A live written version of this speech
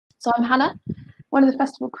So I'm Hannah, one of the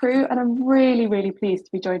festival crew, and I'm really, really pleased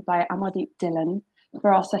to be joined by Amardeep Dhillion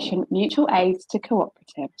for our session Mutual Aid to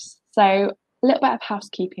Cooperatives. So a little bit of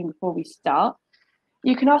housekeeping before we start.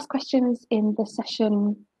 You can ask questions in the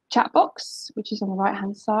session chat box, which is on the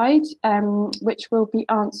right-hand side, which we'll be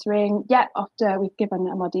answering after we've given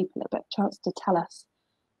Amardeep a little bit of chance to tell us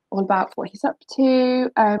all about what he's up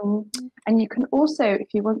to. And you can also, if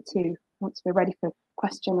you want to, once we're ready for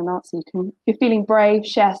question and answer, you can, if you're feeling brave,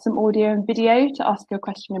 share some audio and video to ask your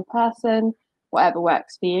question in person, whatever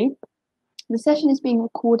works for you. The session is being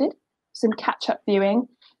recorded, some catch-up viewing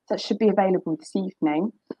that should be available this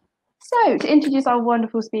evening. So to introduce our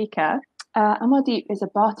wonderful speaker, Amardeep is a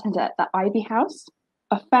bartender at the Ivy House,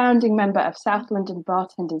 a founding member of South London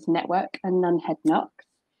Bartenders Network and Nunhead Knocks,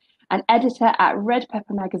 an editor at Red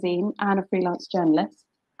Pepper magazine and a freelance journalist.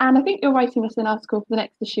 And I think you're writing us an article for the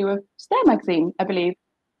next issue of Stare magazine, I believe.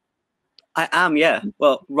 I am, yeah.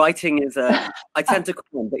 Well, writing is, I tend to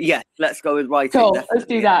call them, but yeah, let's go with writing. Cool, let's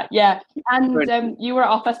do that, yeah. And you were at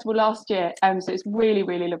our festival last year, so it's really,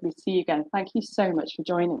 really lovely to see you again. Thank you so much for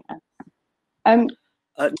joining us.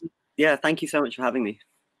 Yeah, thank you so much for having me.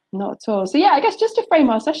 Not at all. So yeah, I guess just to frame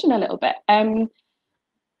our session a little bit,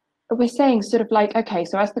 we're saying sort of like, okay,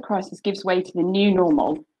 so as the crisis gives way to the new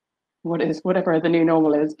normal, whatever the new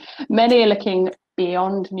normal is, many are looking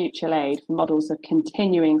beyond mutual aid for models of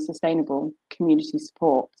continuing sustainable community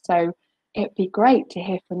support. So it'd be great to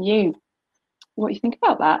hear from you what you think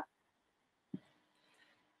about that.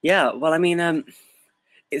 Yeah, well, I mean,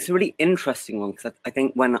 it's a really interesting one because I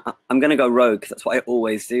think when I'm going to go rogue, because that's what I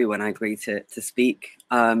always do when I agree to speak.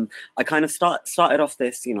 I kind of started off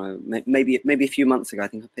this, you know, maybe a few months ago. I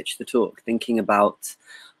think I pitched the talk thinking about,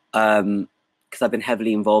 because I've been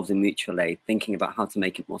heavily involved in mutual aid, thinking about how to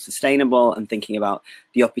make it more sustainable and thinking about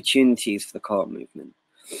the opportunities for the co-op movement.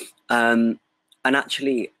 And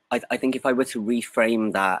actually, I think if I were to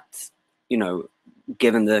reframe that, you know,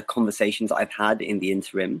 given the conversations I've had in the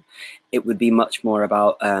interim, it would be much more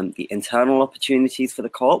about the internal opportunities for the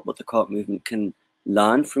co-op, what the co-op movement can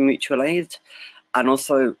learn from mutual aid, and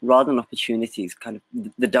also, rather than opportunities, kind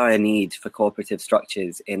of the dire need for cooperative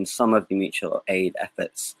structures in some of the mutual aid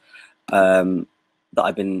efforts that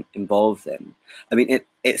I've been involved in. I mean,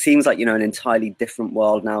 it seems like, you know, an entirely different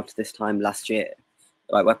world now to this time last year.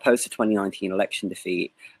 Like, we're post the 2019 election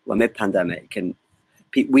defeat, we're mid-pandemic, and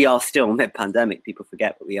we are still mid-pandemic. People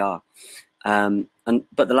forget, but we are.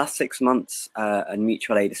 But the last 6 months, and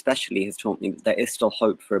mutual aid especially, has taught me that there is still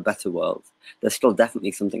hope for a better world. There's still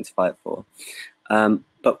definitely something to fight for.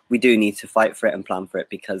 But we do need to fight for it and plan for it,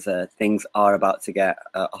 because things are about to get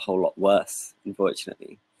a whole lot worse,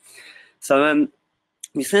 unfortunately. So I'm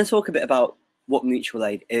just going to talk a bit about what mutual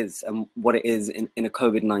aid is and what it is in a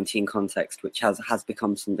COVID-19 context, which has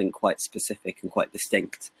become something quite specific and quite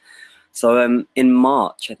distinct. So in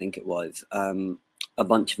March, I think it was, a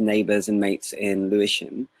bunch of neighbours and mates in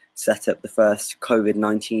Lewisham set up the first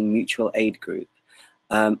COVID-19 mutual aid group.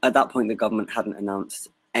 At that point, the government hadn't announced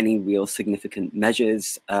any real significant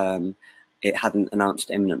measures. It hadn't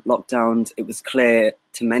announced imminent lockdowns. It was clear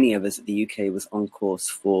to many of us that the UK was on course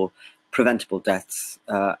for preventable deaths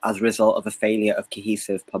as a result of a failure of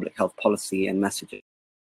cohesive public health policy and messaging.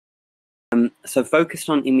 So focused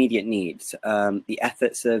on immediate needs, the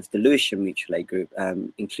efforts of the Lewisham Mutual Aid Group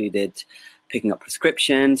included picking up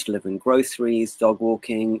prescriptions, delivering groceries, dog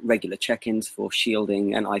walking, regular check-ins for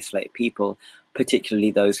shielding and isolated people,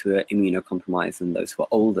 particularly those who are immunocompromised and those who are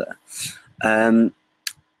older.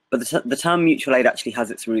 But the term mutual aid actually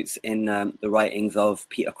has its roots in the writings of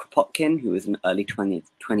Peter Kropotkin, who was an early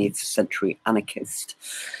 20th century anarchist.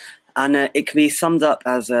 And it can be summed up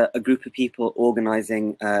as a group of people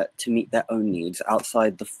organizing to meet their own needs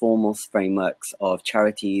outside the formal frameworks of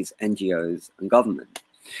charities, NGOs, and government.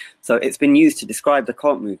 So it's been used to describe the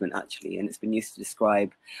co-op movement, actually, and it's been used to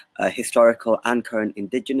describe historical and current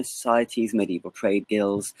indigenous societies, medieval trade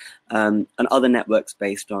guilds, and other networks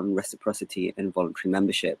based on reciprocity and voluntary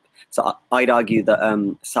membership. So I'd argue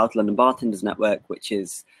that South London Bartenders Network, which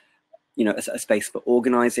is, you know, a space for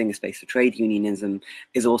organizing, a space for trade unionism,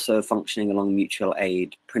 is also functioning along mutual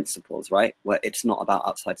aid principles, right? Where it's not about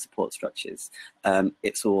outside support structures.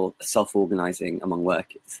 It's all self-organizing among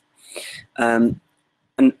workers. And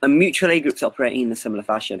mutual aid groups operating in a similar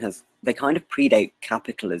fashion they kind of predate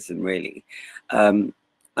capitalism, really. And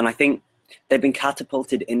I think they've been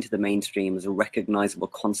catapulted into the mainstream as a recognizable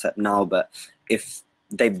concept now, but if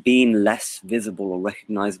they've been less visible or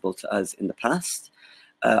recognizable to us in the past,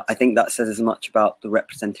 I think that says as much about the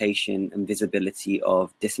representation and visibility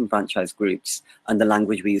of disenfranchised groups and the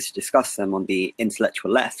language we use to discuss them on the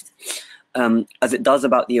intellectual left as it does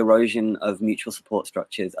about the erosion of mutual support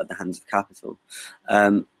structures at the hands of capital.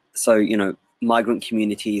 So, you know, migrant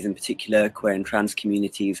communities, in particular queer and trans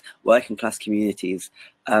communities, working class communities,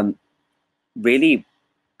 really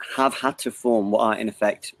have had to form what are in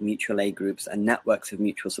effect mutual aid groups and networks of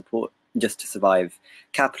mutual support just to survive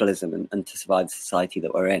capitalism and to survive the society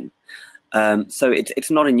that we're in. So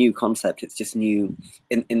it's not a new concept, it's just new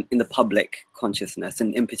in the public consciousness,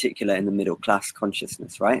 and in particular in the middle class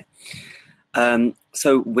consciousness, right?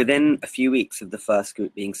 So within a few weeks of the first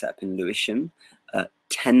group being set up in Lewisham,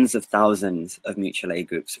 tens of thousands of mutual aid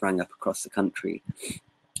groups sprang up across the country.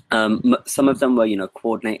 Some of them were, you know,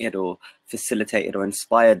 coordinated or facilitated or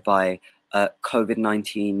inspired by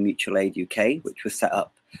COVID-19 Mutual Aid UK, which was set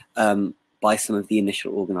up by some of the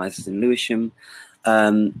initial organisers in Lewisham.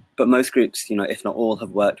 But most groups, you know, if not all,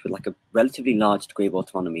 have worked with like a relatively large degree of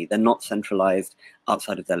autonomy. They're not centralised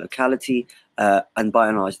outside of their locality, and by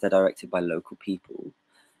and large, they're directed by local people.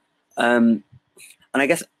 And I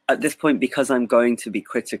guess at this point, because I'm going to be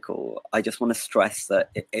critical, I just want to stress that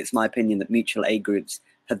it's my opinion that mutual aid groups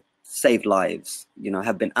have saved lives, you know,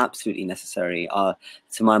 have been absolutely necessary, are,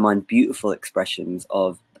 to my mind, beautiful expressions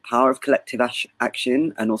of the power of collective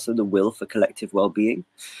action and also the will for collective well-being.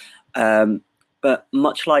 But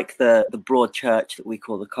much like the broad church that we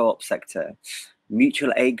call the co-op sector,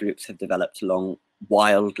 mutual aid groups have developed along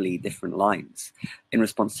wildly different lines in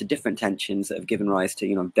response to different tensions that have given rise to,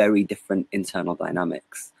 you know, very different internal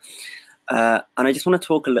dynamics. And I just want to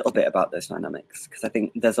talk a little bit about those dynamics, because I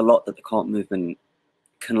think there's a lot that the co-op movement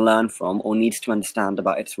can learn from or needs to understand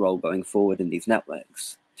about its role going forward in these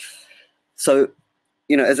networks. So,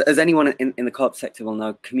 you know, as anyone in the co-op sector will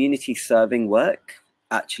know, community serving work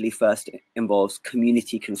actually first involves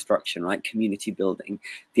community construction, right? Community building.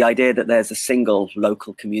 The idea that there's a single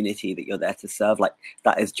local community that you're there to serve, like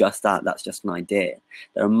that is just that, that's just an idea.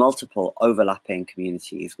 There are multiple overlapping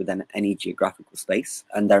communities within any geographical space,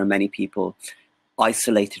 and there are many people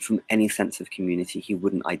isolated from any sense of community who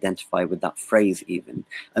wouldn't identify with that phrase even.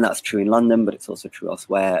 And that's true in London, but it's also true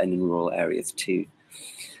elsewhere and in rural areas too.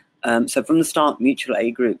 So from the start, mutual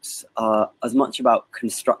aid groups are as much about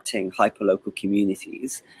constructing hyperlocal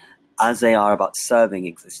communities as they are about serving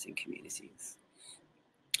existing communities.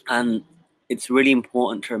 And it's really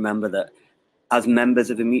important to remember that as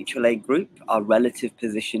members of a mutual aid group, our relative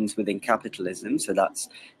positions within capitalism, so that's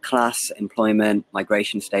class, employment,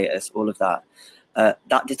 migration status, all of that,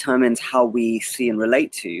 that determines how we see and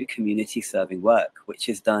relate to community serving work, which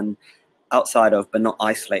is done outside of, but not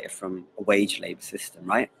isolated from, a wage labor system,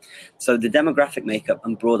 right? So the demographic makeup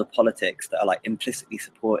and broader politics that are like implicitly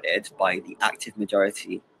supported by the active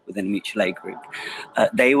majority within a mutual aid group,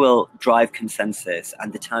 they will drive consensus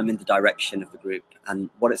and determine the direction of the group and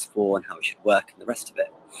what it's for and how it should work and the rest of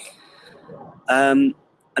it.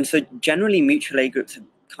 And so generally mutual aid groups have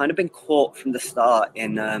kind of been caught from the start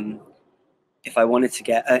in, if I wanted to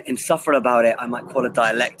get insufferable about it, I might call it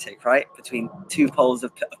dialectic, right? Between two poles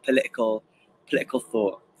of political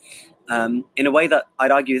thought, in a way that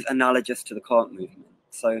I'd argue is analogous to the co-op movement.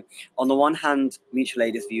 So on the one hand, mutual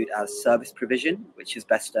aid is viewed as service provision, which is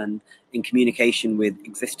best done in communication with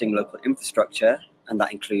existing local infrastructure, and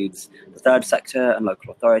that includes the third sector and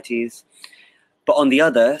local authorities. But on the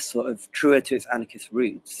other, sort of truer to its anarchist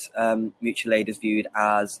roots, mutual aid is viewed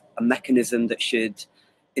as a mechanism that should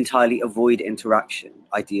entirely avoid interaction,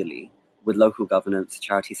 ideally, with local governance, the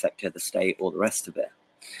charity sector, the state, all the rest of it.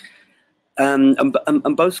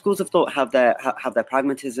 And both schools of thought have their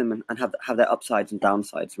pragmatism and have their upsides and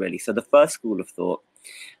downsides, really. So the first school of thought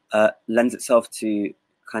lends itself to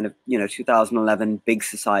kind of, you know, 2011 big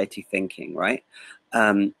society thinking, right?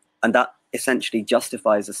 And that essentially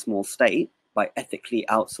justifies a small state by ethically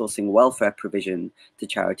outsourcing welfare provision to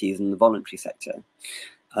charities in the voluntary sector.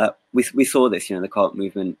 We saw this, you know, the co-op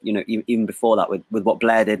movement, you know, even before that with what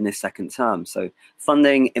Blair did in his second term. So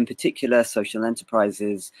funding, in particular, social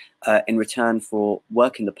enterprises in return for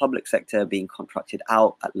work in the public sector being contracted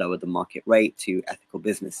out at lower than market rate to ethical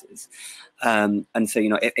businesses. And so, you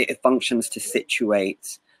know, it functions to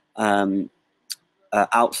situate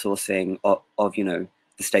outsourcing of, you know,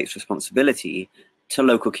 the state's responsibility to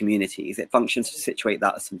local communities. It functions to situate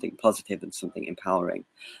that as something positive and something empowering,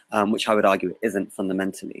 which I would argue it isn't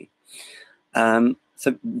fundamentally. So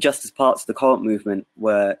just as parts of the co-op movement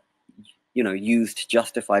were, you know, used to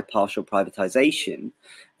justify partial privatization,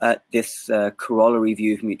 this corollary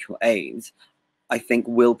view of mutual aid, I think,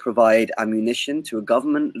 will provide ammunition to a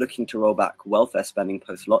government looking to roll back welfare spending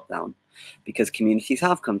post-lockdown, because communities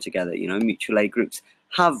have come together, you know, mutual aid groups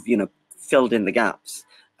have, you know, filled in the gaps.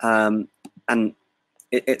 And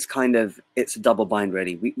it's a double bind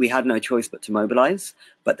really. We had no choice but to mobilize,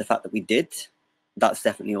 but the fact that we did, that's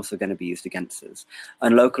definitely also going to be used against us.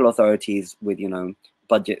 And local authorities with, you know,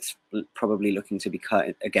 budgets probably looking to be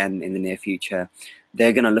cut again in the near future,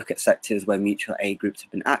 they're going to look at sectors where mutual aid groups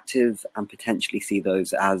have been active and potentially see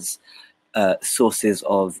those as sources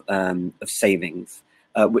of savings,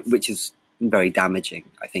 which is very damaging,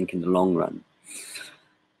 I think, in the long run.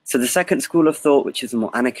 So the second school of thought, which is a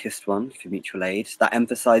more anarchist one for mutual aid, that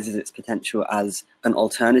emphasizes its potential as an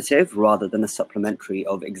alternative rather than a supplementary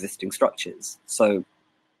of existing structures. So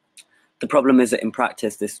the problem is that in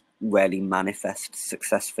practice, this rarely manifests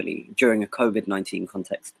successfully during a COVID-19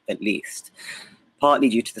 context, at least, partly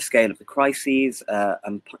due to the scale of the crises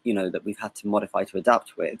and, you know, that we've had to modify to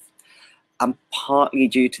adapt with, and partly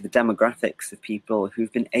due to the demographics of people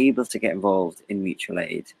who've been able to get involved in mutual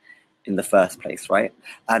aid in the first place, right?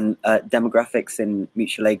 And demographics in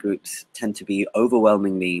mutual aid groups tend to be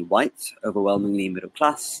overwhelmingly white, overwhelmingly middle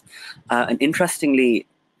class, and interestingly,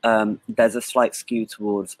 there's a slight skew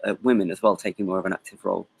towards women as well, taking more of an active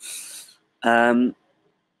role.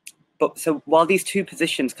 But so while these two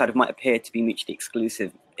positions kind of might appear to be mutually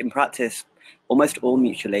exclusive, in practice, almost all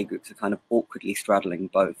mutual aid groups are kind of awkwardly straddling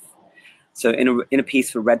both. So in a piece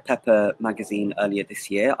for Red Pepper magazine earlier this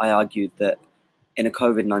year, I argued that in a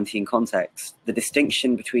COVID-19 context, the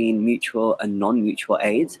distinction between mutual and non-mutual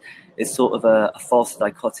aid is sort of a false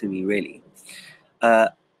dichotomy, really.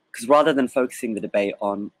 Because rather than focusing the debate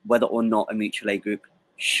on whether or not a mutual aid group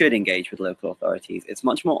should engage with local authorities, it's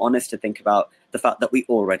much more honest to think about the fact that we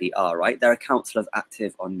already are, right? There are councillors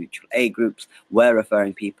active on mutual aid groups. We're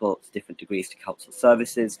referring people to different degrees to council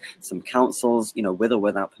services. Some councils, you know, with or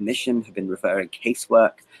without permission, have been referring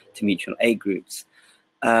casework to mutual aid groups.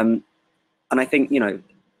 And I think, you know,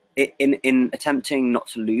 in attempting not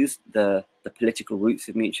to lose the political roots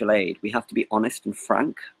of mutual aid, we have to be honest and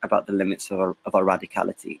frank about the limits of our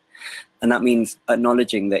radicality. And that means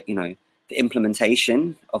acknowledging that, you know, the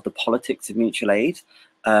implementation of the politics of mutual aid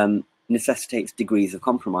necessitates degrees of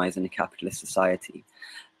compromise in a capitalist society.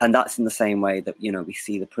 And that's in the same way that, you know, we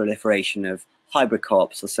see the proliferation of hybrid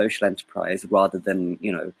co-ops or social enterprise rather than,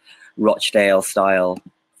 you know, Rochdale style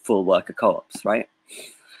full worker co-ops, right?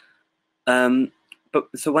 But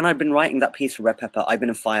so when I've been writing that piece for Red Pepper, I've been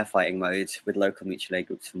in firefighting mode with local mutual aid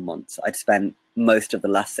groups for months. I'd spent most of the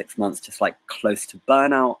last 6 months just like close to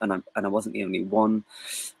burnout, and I wasn't the only one.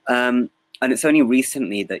 And it's only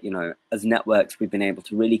recently that, you know, as networks, we've been able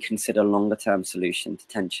to really consider longer term solution to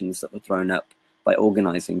tensions that were thrown up by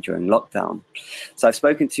organizing during lockdown. So I've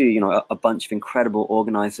spoken to, you know, a bunch of incredible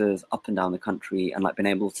organizers up and down the country, and like been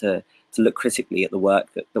able to look critically at the work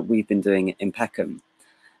that we've been doing in Peckham.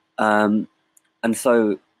 And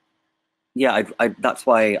so, yeah, that's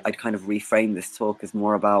why I'd kind of reframe this talk as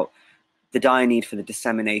more about the dire need for the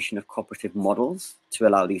dissemination of cooperative models to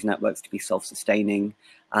allow these networks to be self-sustaining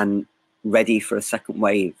and ready for a second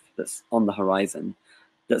wave that's on the horizon,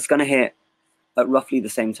 that's going to hit at roughly the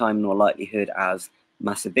same time in all likelihood as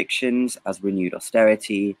mass evictions, as renewed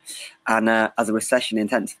austerity, and as a recession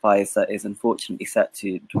intensifies that is unfortunately set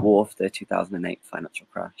to dwarf the 2008 financial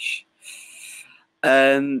crash.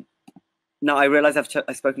 Now I realize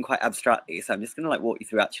I've spoken quite abstractly, so I'm just going to like walk you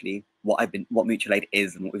through actually what mutual aid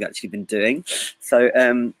is and what we've actually been doing. So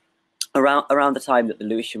around the time that the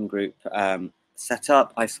Lewisham group set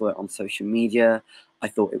up, I saw it on social media. I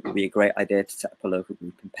thought it would be a great idea to set up a local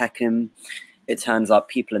group in Peckham. It turns out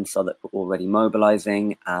people in Southwark were already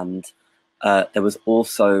mobilising, and there was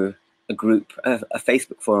also a group, a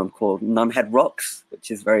Facebook forum called Nunhead Rocks, which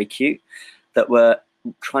is very cute, that were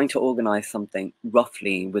trying to organise something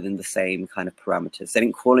roughly within the same kind of parameters. They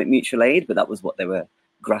didn't call it mutual aid, but that was what they were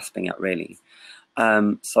grasping at, really.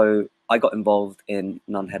 So I got involved in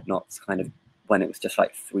Nunhead Rocks kind of when it was just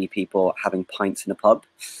like 3 people having pints in a pub.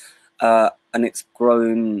 And it's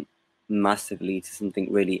grown massively to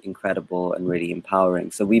something really incredible and really empowering.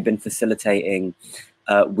 So we've been facilitating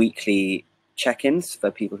weekly check-ins for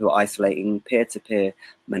people who are isolating, peer-to-peer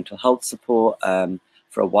mental health support.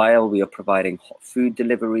 For a while, we are providing hot food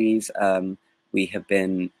deliveries. We have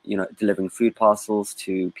been, you know, delivering food parcels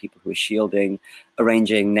to people who are shielding,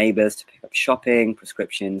 arranging neighbours to pick up shopping,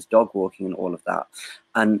 prescriptions, dog walking, and all of that.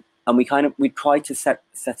 And we try to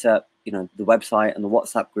set up, you know, the website and the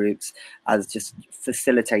WhatsApp groups as just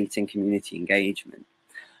facilitating community engagement.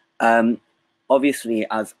 Obviously,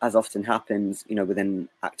 as often happens, you know, within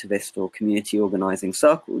activist or community organising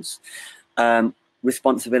circles,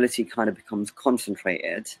 responsibility kind of becomes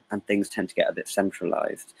concentrated and things tend to get a bit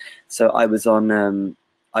centralized. So I was on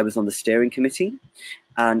the steering committee,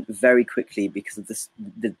 and very quickly, because of this,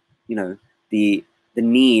 the the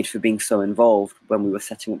need for being so involved when we were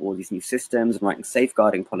setting up all these new systems and writing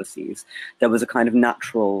safeguarding policies, there was a kind of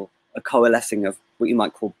natural a coalescing of what you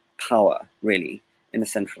might call power, really, in a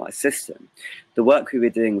centralized system. The work we were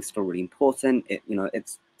doing was still really important. It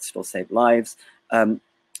still saved lives,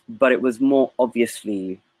 but it was more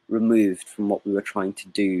obviously removed from what we were trying to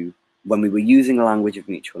do when we were using the language of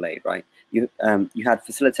mutual aid, right? You had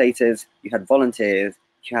facilitators, you had volunteers,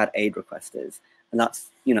 you had aid requesters, and that's,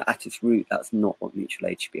 at its root, that's not what mutual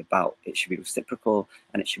aid should be about. It should be reciprocal,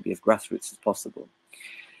 and it should be as grassroots as possible.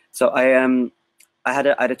 So I had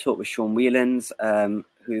a talk with Sean Whelans,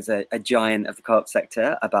 who's a giant of the co-op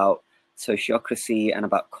sector, about sociocracy and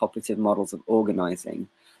about cooperative models of organizing.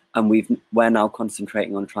 And we're now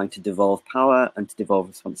concentrating on trying to devolve power and to devolve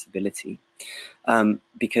responsibility,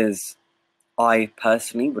 because I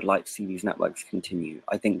personally would like to see these networks continue.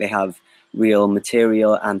 I think they have real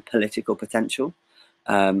material and political potential,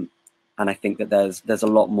 and I think that there's a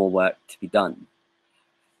lot more work to be done.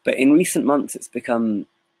 But in recent months, it's become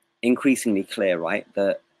increasingly clear, right,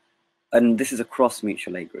 that, and this is across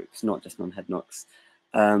mutual aid groups, not just non-head knocks,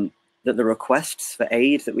 that the requests for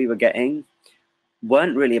aid that we were getting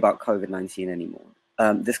weren't really about COVID-19 anymore.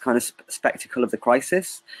 This kind of spectacle of the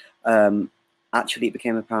crisis, actually it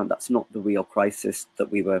became apparent that's not the real crisis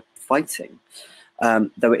that we were fighting.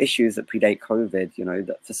 There were issues that predate COVID,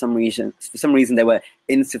 that for some reason they were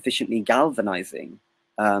insufficiently galvanizing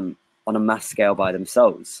on a mass scale by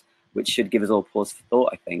themselves, which should give us all pause for thought,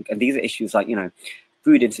 I think. And these are issues like,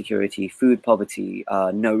 food insecurity, food poverty,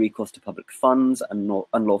 no recourse to public funds, and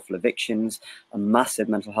unlawful evictions, a massive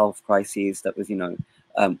mental health crises that was,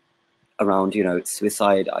 around,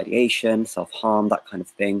 suicide ideation, self-harm, that kind of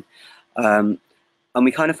thing. And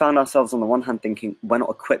we kind of found ourselves on the one hand thinking, we're not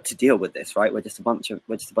equipped to deal with this, right? We're just a bunch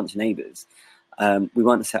of neighbors. We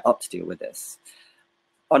weren't set up to deal with this.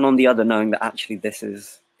 And on the other, knowing that actually these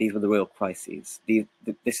were the real crises.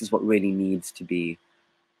 This is what really needs to be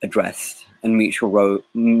addressed, and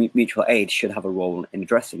mutual aid should have a role in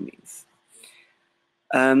addressing these.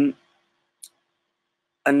 And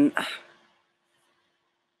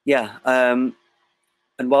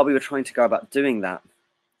while we were trying to go about doing that,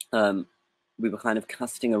 we were kind of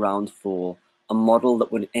casting around for a model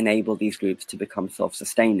that would enable these groups to become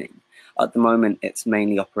self-sustaining. At the moment, it's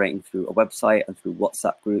mainly operating through a website and through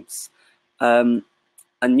WhatsApp groups.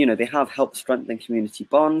 And they have helped strengthen community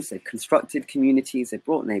bonds, they've constructed communities, they've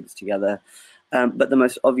brought neighbors together. But the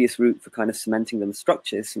most obvious route for kind of cementing them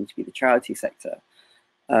structures seem to be the charity sector.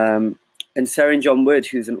 And Sarah and John Wood,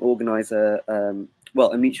 who's an organizer,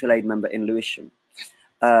 a mutual aid member in Lewisham,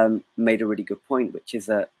 made a really good point, which is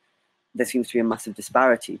that there seems to be a massive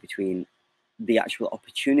disparity between the actual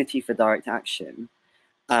opportunity for direct action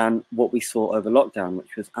and what we saw over lockdown,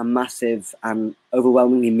 which was a massive and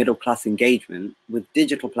overwhelmingly middle-class engagement with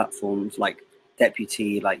digital platforms like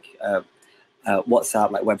Deputy, like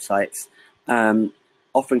WhatsApp, like websites,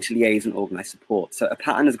 offering to liaise and organize support. So a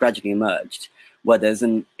pattern has gradually emerged where there's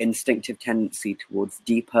an instinctive tendency towards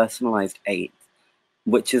depersonalized aid,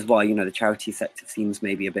 which is why, the charity sector seems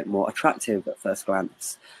maybe a bit more attractive at first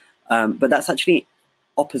glance. But that's actually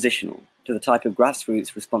oppositional to the type of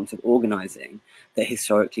grassroots responsive organizing that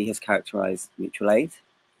historically has characterized mutual aid.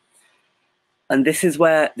 And this is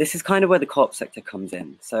kind of where the co-op sector comes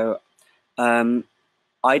in. So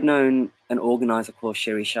I'd known an organizer called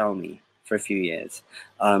Shiri Shalmi for a few years.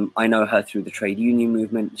 I know her through the trade union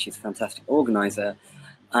movement. She's a fantastic organizer.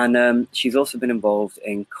 And she's also been involved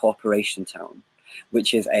in Cooperation Town,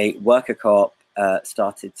 which is a worker co-op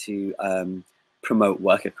started to promote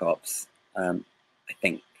worker co-ops. I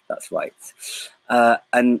think that's right.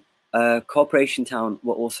 And Cooperation Town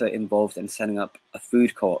were also involved in setting up a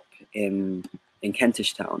food co-op in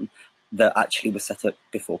Kentish Town that actually was set up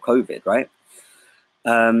before COVID, right?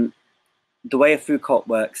 The way a food co-op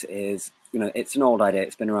works is, it's an old idea.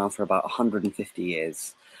 It's been around for about 150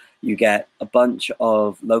 years. You get a bunch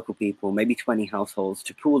of local people, maybe 20 households,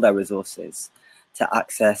 to pool their resources to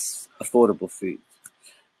access affordable food.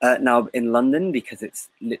 Now in London, because it's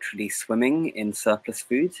literally swimming in surplus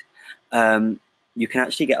food, you can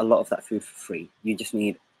actually get a lot of that food for free. You just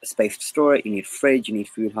need a space to store it, you need a fridge, you need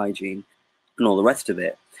food hygiene, and all the rest of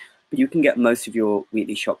it. But you can get most of your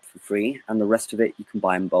weekly shop for free, and the rest of it you can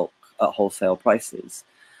buy in bulk at wholesale prices.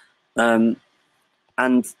 And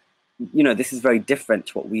this is very different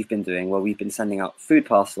to what we've been doing, where we've been sending out food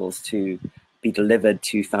parcels to be delivered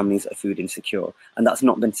to families that are food insecure. And that's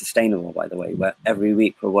not been sustainable, by the way, where every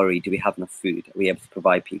week we're worried, do we have enough food? Are we able to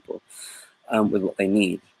provide people with what they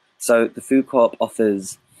need? So the food co-op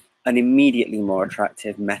offers an immediately more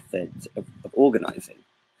attractive method of organizing.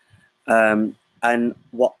 And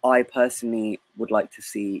what I personally would like to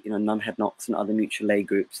see, Nunhead Knox and other mutual aid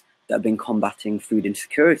groups that have been combating food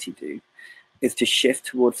insecurity do, is to shift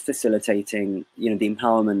towards facilitating, the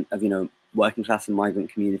empowerment of, working class and migrant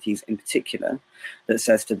communities in particular, that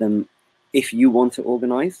says to them, if you want to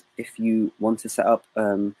organize, if you want to set up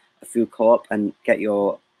a food co-op and get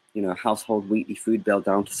your, household weekly food bill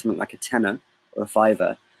down to something like a tenner or a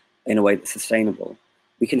fiver in a way that's sustainable,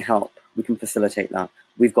 we can help, we can facilitate that.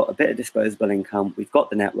 We've got a bit of disposable income, we've got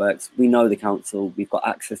the networks, we know the council, we've got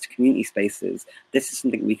access to community spaces. This is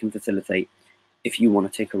something we can facilitate if you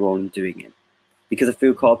want to take a role in doing it. Because a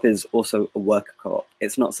food co-op is also a worker co-op.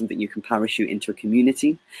 It's not something you can parachute into a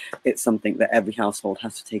community. It's something that every household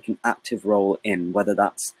has to take an active role in, whether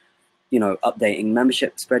that's, updating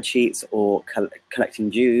membership spreadsheets or collecting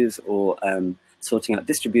dues or sorting out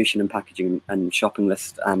distribution and packaging and shopping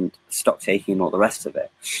lists and stock taking and all the rest of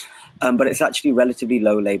it. But it's actually relatively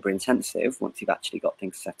low labor intensive once you've actually got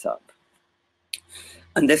things set up.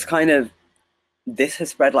 And this has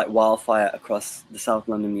spread like wildfire across the South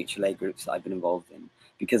London mutual aid groups that I've been involved in,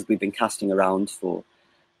 because we've been casting around for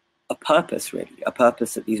a purpose, really, a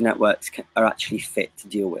purpose that these networks are actually fit to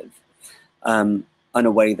deal with, in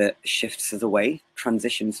a way that shifts us away,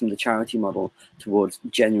 transitions from the charity model towards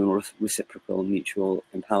genuine reciprocal mutual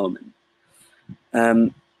empowerment.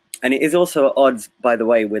 And it is also at odds, by the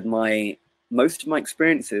way, with most of my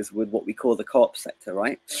experiences with what we call the co-op sector,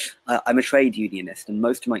 right? I'm a trade unionist, and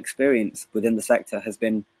most of my experience within the sector has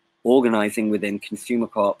been organizing within consumer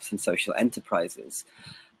co-ops and social enterprises.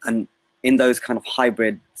 And in those kind of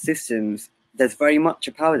hybrid systems, there's very much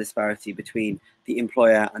a power disparity between the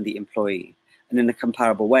employer and the employee. And in a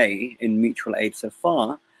comparable way, in mutual aid so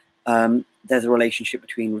far, there's a relationship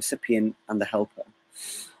between recipient and the helper.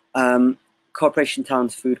 Corporation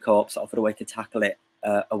towns food co-ops offered a way to tackle it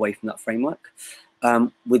away from that framework,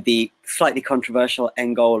 with the slightly controversial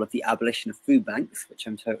end goal of the abolition of food banks, which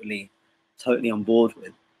I'm totally on board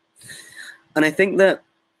with. And I think that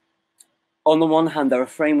on the one hand, there are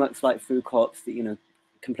frameworks like food co-ops that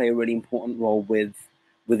can play a really important role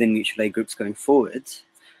within mutual aid groups going forward.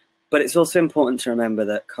 But it's also important to remember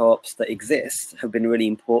that co-ops that exist have been really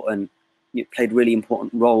important, played really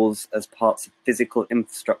important roles as parts of physical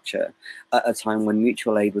infrastructure at a time when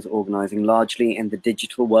mutual aid was organizing largely in the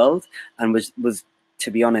digital world and was,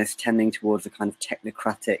 to be honest, tending towards a kind of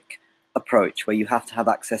technocratic approach where you have to have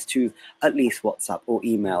access to at least WhatsApp or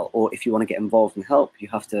email, or if you want to get involved and help, you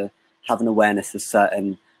have to have an awareness of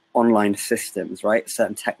certain online systems, right?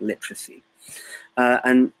 Certain tech literacy.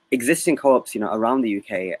 And existing co-ops, around the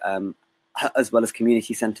UK, as well as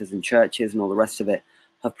community centres and churches and all the rest of it,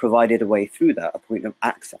 have provided a way through that, a point of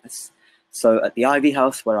access. So at the Ivy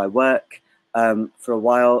House where I work, for a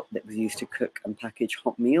while it was used to cook and package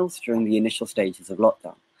hot meals during the initial stages of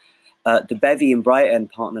lockdown. The Bevy in Brighton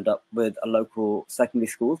partnered up with a local secondary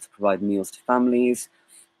school to provide meals to families.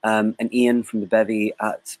 And Ian from the Bevy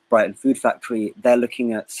at Brighton Food Factory, they're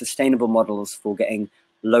looking at sustainable models for getting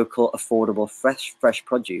local, affordable, fresh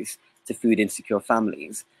produce to food insecure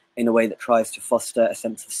families in a way that tries to foster a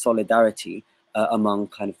sense of solidarity among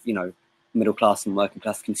kind of, middle class and working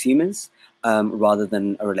class consumers, rather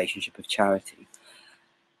than a relationship of charity.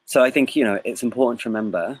 So I think, it's important to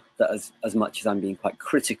remember that as much as I'm being quite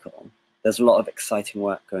critical, there's a lot of exciting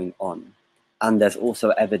work going on. And there's also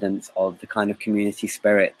evidence of the kind of community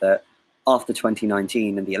spirit that after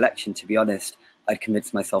 2019 and the election, to be honest, I'd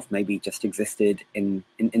convinced myself maybe just existed in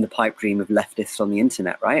the pipe dream of leftists on the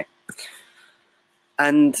internet, right?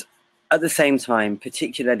 And at the same time,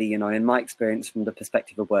 particularly, in my experience from the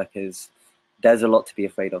perspective of workers, there's a lot to be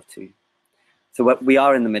afraid of too. So we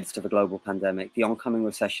are in the midst of a global pandemic. The oncoming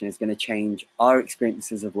recession is going to change our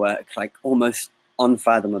experiences of work like almost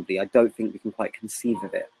unfathomably. I don't think we can quite conceive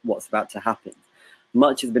of it, what's about to happen.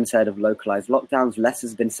 Much has been said of localized lockdowns, less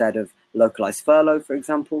has been said of localized furlough, for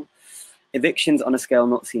example. Evictions on a scale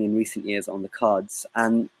not seen in recent years on the cards,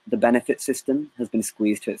 and the benefit system has been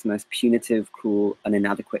squeezed to its most punitive, cruel, and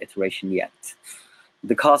inadequate iteration yet.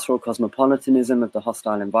 The carceral cosmopolitanism of the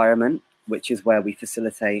hostile environment, which is where we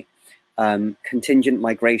facilitate contingent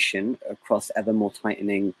migration across ever more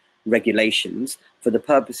tightening regulations for the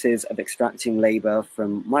purposes of extracting labor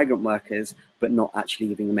from migrant workers, but not actually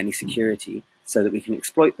giving them any security so that we can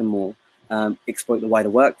exploit them more, exploit the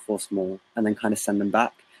wider workforce more, and then kind of send them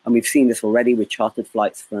back. And we've seen this already with chartered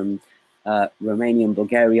flights from Romania and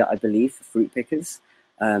Bulgaria, I believe, for fruit pickers.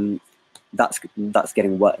 That's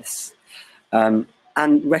getting worse. And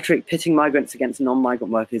rhetoric pitting migrants against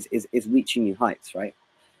non-migrant workers is reaching new heights, right?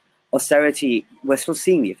 Austerity, we're still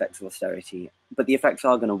seeing the effects of austerity. but the effects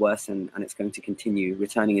are going to worsen, and it's going to continue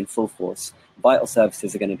returning in full force. Vital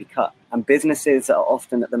services are going to be cut, and businesses that are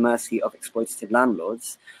often at the mercy of exploitative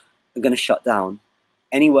landlords are going to shut down.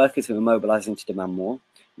 Any workers who are mobilizing to demand more,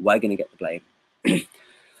 we're going to get the blame.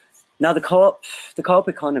 Now, the co-op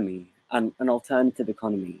economy and an alternative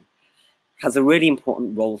economy has a really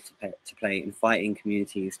important role to play in fighting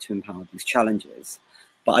communities to empower these challenges.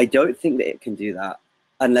 But I don't think that it can do that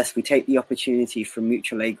unless we take the opportunity from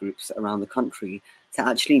mutual aid groups around the country to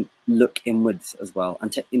actually look inwards as well,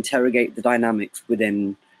 and to interrogate the dynamics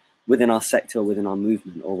within our sector, within our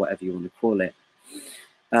movement, or whatever you want to call it.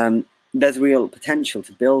 There's real potential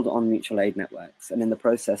to build on mutual aid networks, and in the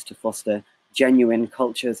process to foster genuine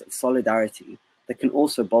cultures of solidarity that can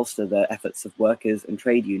also bolster the efforts of workers and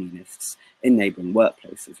trade unionists in neighboring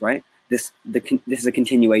workplaces, right? This is a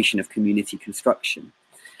continuation of community construction.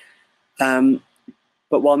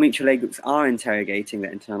 But while mutual aid groups are interrogating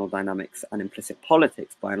their internal dynamics and implicit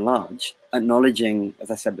politics by and large, acknowledging,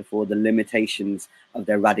 as I said before, the limitations of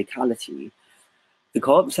their radicality, the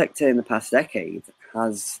co-op sector in the past decade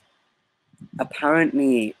has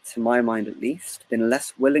apparently, to my mind at least, been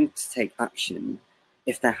less willing to take action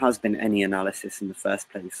if there has been any analysis in the first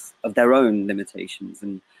place of their own limitations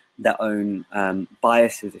and their own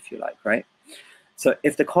biases, if you like, right? So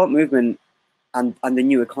if the co-op movement and the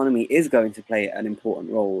new economy is going to play an important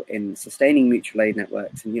role in sustaining mutual aid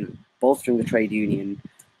networks and, you know, bolstering the trade union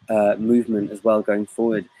movement as well going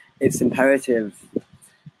forward, it's imperative,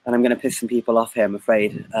 and I'm going to piss some people off here, I'm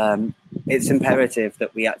afraid, it's imperative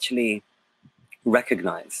that we actually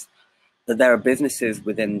recognize that there are businesses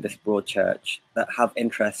within this broad church that have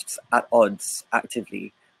interests at odds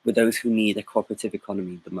actively with those who need a cooperative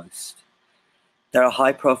economy the most. There are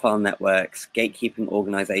high-profile networks, gatekeeping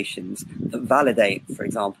organizations that validate, for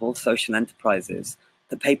example, social enterprises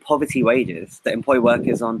that pay poverty wages, that employ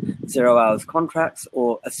workers on 0 hours contracts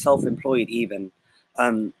or as self-employed even.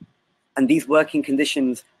 And these working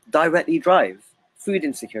conditions directly drive food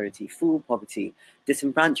insecurity, food poverty,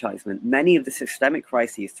 disenfranchisement, many of the systemic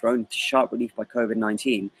crises thrown to sharp relief by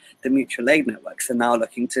COVID-19, the mutual aid networks are now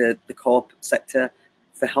looking to the co-op sector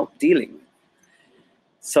for help dealing with.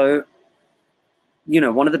 So, you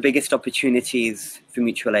know, one of the biggest opportunities for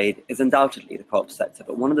mutual aid is undoubtedly the co-op sector,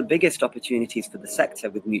 but one of the biggest opportunities for the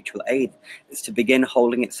sector with mutual aid is to begin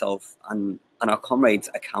holding itself and our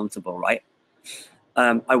comrades accountable, right?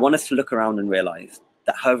 I want us to look around and realize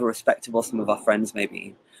that however respectable some of our friends may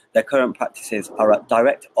be, their current practices are at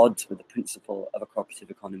direct odds with the principle of a cooperative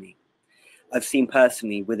economy. I've seen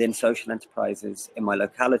personally within social enterprises in my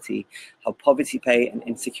locality how poverty pay and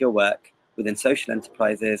insecure work within social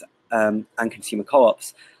enterprises and consumer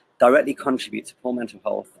co-ops directly contribute to poor mental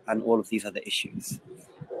health and all of these other issues.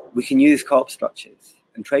 We can use co-op structures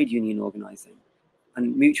and trade union organizing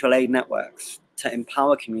and mutual aid networks to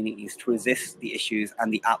empower communities to resist the issues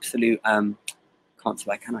and the absolute, can't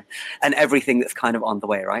swear, can I? And everything that's kind of on the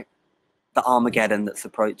way, right? The Armageddon that's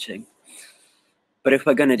approaching. But if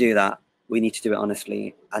we're going to do that, we need to do it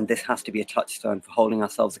honestly. And this has to be a touchstone for holding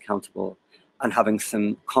ourselves accountable and having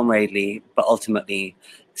some comradely, but ultimately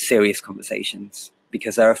serious conversations,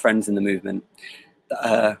 because there are friends in the movement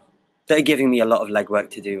that are giving me a lot of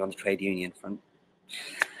legwork to do on the trade union front.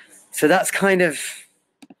 So that's kind of,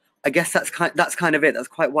 I guess that's kind of it. That's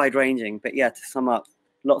quite wide ranging. But yeah, to sum up,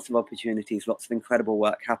 lots of opportunities, lots of incredible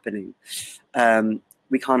work happening.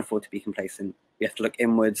 We can't afford to be complacent. We have to look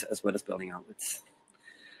inwards as well as building outwards.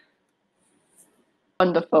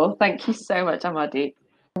 Wonderful. Thank you so much, Amardeep.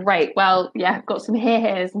 Great. Well, yeah, I've got some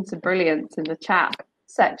here's and some brilliance in the chat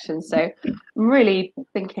section. So I'm really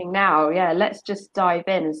thinking now, yeah, let's just dive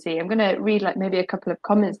in and see. I'm going to read like maybe a couple of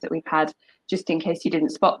comments that we've had, just in case you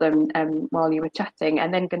didn't spot them while you were chatting,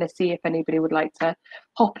 and then going to see if anybody would like to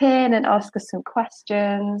hop in and ask us some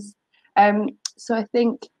questions. So I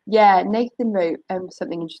think, yeah, Nathan wrote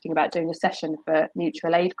something interesting about doing a session for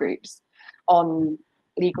mutual aid groups on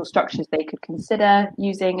legal structures they could consider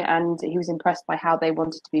using, and he was impressed by how they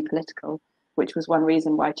wanted to be political, which was one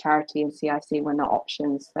reason why charity and CIC were not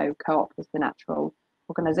options. So co-op was the natural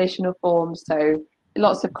organizational form. So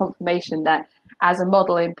lots of confirmation that as a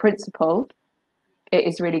model in principle, it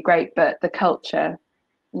is really great, but the culture,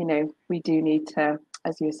 you know, we do need to,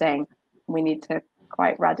 as you were saying, we need to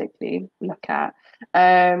quite radically look at.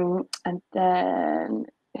 And then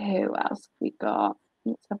who else have we got?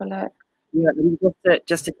 Let's have a look. Yeah,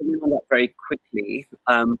 just to comment on that very quickly,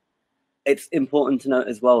 it's important to note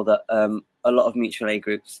as well that a lot of mutual aid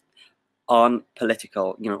groups aren't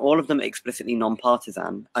political. You know, all of them are explicitly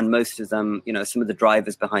non-partisan, and most of them, you know, some of the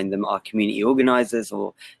drivers behind them are community organizers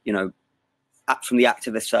or, you know, from the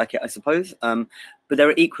activist circuit, I suppose. But there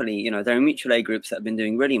are equally, you know, there are mutual aid groups that have been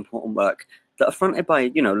doing really important work that are fronted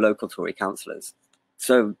by, you know, local Tory councillors.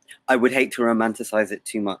 So I would hate to romanticize it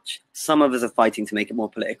too much. Some of us are fighting to make it more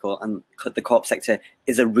political, and the co-op sector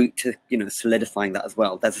is a route to, you know, solidifying that as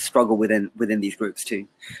well. There's a struggle within these groups too.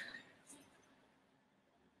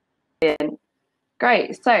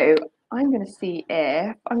 Great. So I'm going to see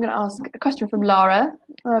if I'm going to ask a question from Lara,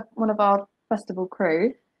 one of our festival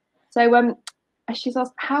crew. So she's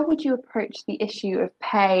asked, how would you approach the issue of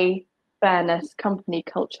pay, fairness, company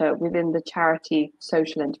culture within the charity,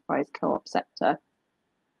 social enterprise, co-op sector?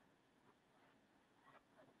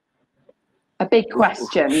 A big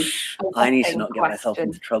question. I need to not get myself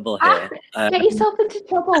into trouble here. Get yourself into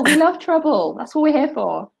trouble. We love trouble. That's what we're here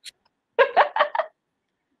for.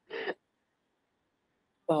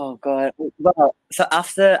 Oh God! Well, so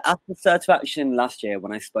after Start to Action last year,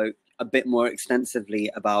 when I spoke a bit more extensively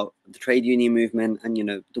about the trade union movement and, you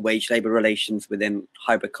know, the wage labour relations within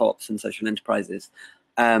hybrid co-ops and social enterprises,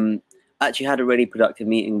 I actually had a really productive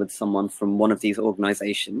meeting with someone from one of these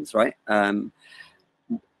organisations, right?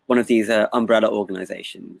 One of these umbrella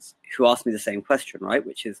organisations, who asked me the same question, right?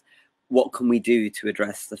 Which is, what can we do to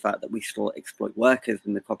address the fact that we still exploit workers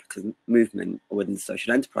in the cooperative movement or within the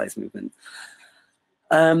social enterprise movement?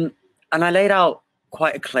 And I laid out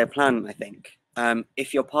quite a clear plan, I think.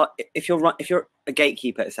 If you're a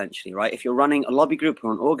gatekeeper, essentially, right? If you're running a lobby group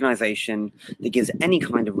or an organization that gives any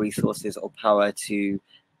kind of resources or power to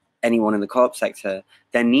anyone in the co-op sector,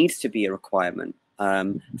 there needs to be a requirement.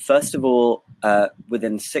 First of all,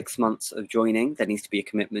 within 6 months of joining, there needs to be a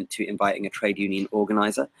commitment to inviting a trade union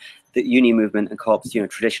organizer. The union movement and co-ops, you know,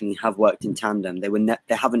 traditionally have worked in tandem. They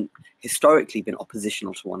haven't historically been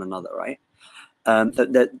oppositional to one another, right?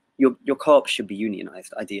 That your co-op should be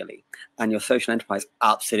unionized, ideally, and your social enterprise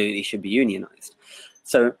absolutely should be unionized.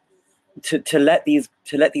 So to let these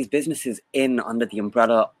businesses in under the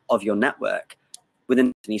umbrella of your network,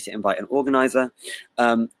 you need to invite an organizer.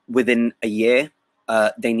 Within a year,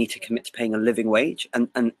 they need to commit to paying a living wage,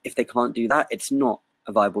 and if they can't do that, it's not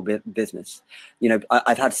a viable business. You know,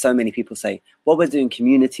 I've had so many people say, well, we're doing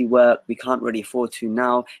community work, we can't really afford to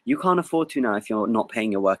now. You can't afford to now if you're not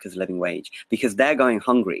paying your workers a living wage, because they're going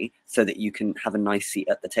hungry so that you can have a nice seat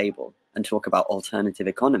at the table and talk about alternative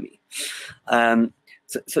economy.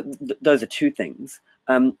 Those are two things.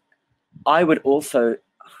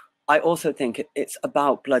 I also think it's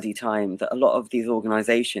about bloody time that a lot of these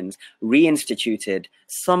organizations reinstituted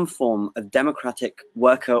some form of democratic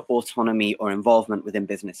worker autonomy or involvement within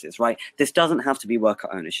businesses, right? This doesn't have to be worker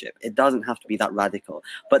ownership. It doesn't have to be that radical,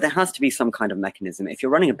 but there has to be some kind of mechanism. If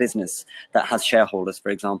you're running a business that has shareholders, for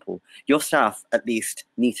example, your staff at least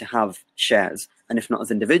need to have shares. And if not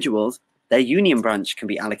as individuals, their union branch can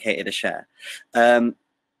be allocated a share.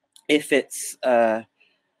 If it's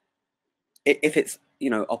you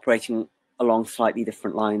know, operating along slightly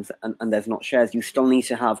different lines and there's not shares, you still need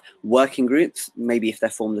to have working groups, maybe if they're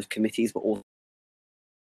formed as committees, but also,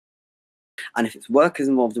 and if it's workers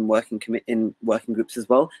involved in working groups as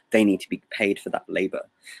well, they need to be paid for that labor,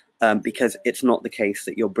 because it's not the case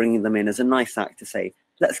that you're bringing them in as a nice act to say,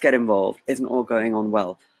 let's get involved, isn't all going on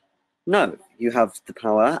well? No, you have the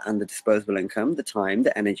power and the disposable income, the time,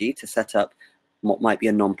 the energy to set up what might be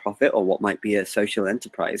a non-profit or what might be a social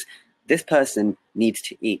enterprise. This person needs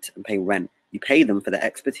to eat and pay rent. You pay them for their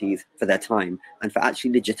expertise, for their time, and for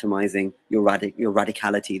actually legitimizing your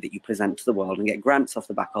radicality that you present to the world and get grants off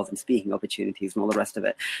the back of and speaking opportunities and all the rest of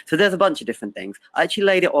it. So there's a bunch of different things. I actually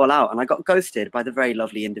laid it all out and I got ghosted by the very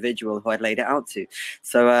lovely individual who I'd laid it out to.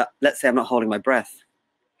 So let's say I'm not holding my breath.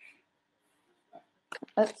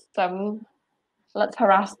 Let's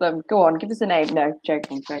harass them. Go on, give us a name. No,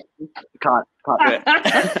 joking. Can't do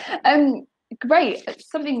it. Great.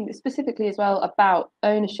 Something specifically as well about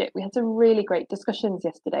ownership. We had some really great discussions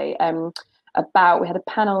yesterday. We had a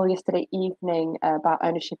panel yesterday evening about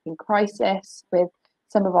ownership in crisis with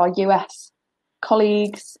some of our US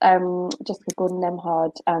colleagues, Jessica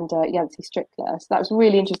Gordon-Nemhard and Yancey Strickler. So that was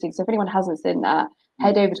really interesting. So if anyone hasn't seen that,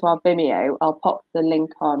 head over to our Vimeo. I'll pop the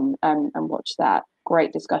link on and watch that.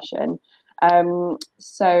 Great discussion.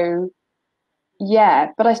 So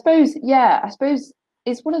yeah, but I suppose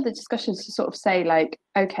it's one of the discussions to sort of say, like,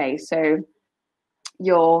 okay, so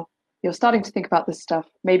you're starting to think about this stuff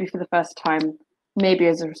maybe for the first time, maybe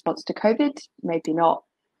as a response to COVID, maybe not.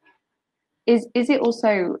 Is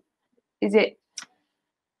it,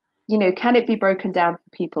 you know, can it be broken down for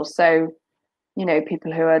people? So, you know,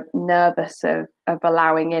 people who are nervous of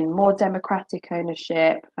allowing in more democratic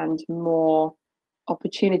ownership and more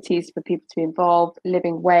opportunities for people to be involved,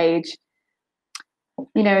 living wage,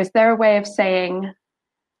 you know, is there a way of saying,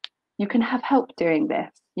 you can have help doing this.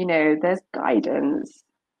 You know, there's guidance.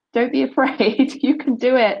 Don't be afraid. You can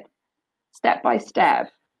do it step by step.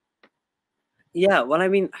 Yeah, well, I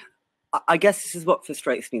mean, I guess this is what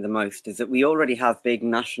frustrates me the most, is that we already have big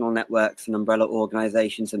national networks and umbrella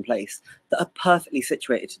organizations in place that are perfectly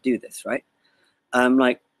situated to do this, right?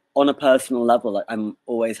 Like on a personal level, like, I'm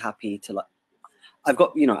always happy to, like, I've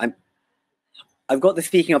got, you know, I've got the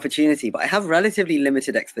speaking opportunity, but I have relatively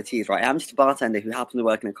limited expertise, right? I'm just a bartender who happens to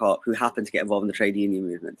work in a co-op, who happens to get involved in the trade union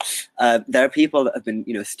movement. There are people that have been,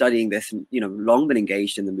 you know, studying this and, you know, long been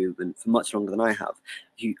engaged in the movement for much longer than I have,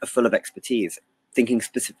 who are full of expertise, thinking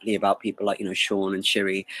specifically about people like, you know, Sean and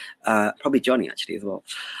Shiri, probably Johnny actually as well.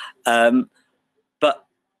 But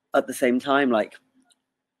at the same time, like,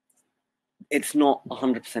 it's not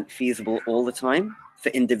 100% feasible all the time for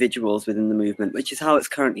individuals within the movement, which is how it's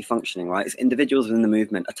currently functioning, right? It's individuals within the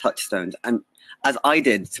movement are touchstones. And as I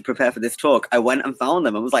did to prepare for this talk, I went and found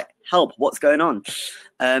them and was like, help, what's going on?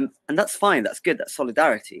 And that's fine, that's good, that's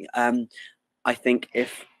solidarity. I think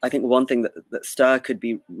one thing that STIR could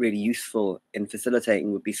be really useful in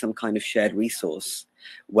facilitating would be some kind of shared resource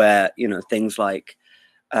where, you know, things like,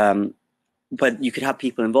 but you could have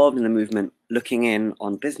people involved in the movement looking in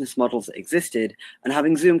on business models that existed and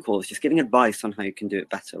having Zoom calls, just giving advice on how you can do it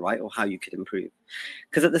better, right? Or how you could improve.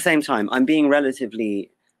 Because at the same time, I'm being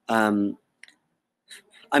relatively, it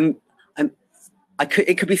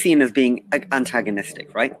could be seen as being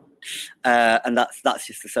antagonistic, right? And that's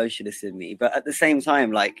just the socialist in me. But at the same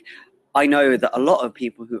time, like, I know that a lot of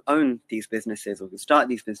people who own these businesses or who start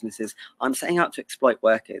these businesses aren't setting out to exploit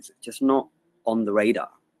workers, just not on the radar.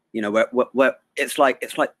 You know, where it's like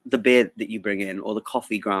the beer that you bring in or the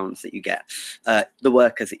coffee grounds that you get, the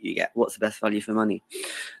workers that you get. What's the best value for money?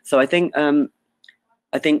 So I think a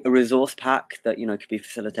resource pack that, you know, could be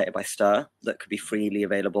facilitated by STIR, that could be freely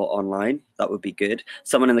available online, that would be good.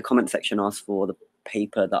 Someone in the comment section asked for the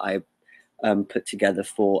paper that I put together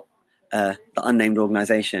for the unnamed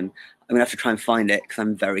organization. I'm gonna have to try and find it because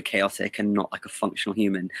I'm very chaotic and not like a functional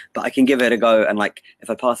human, but I can give it a go. And like, if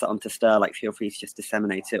I pass it on to STIR, like, feel free to just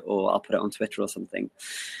disseminate it, or I'll put it on Twitter or something.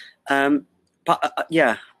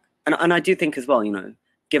 Yeah, and I do think as well, you know,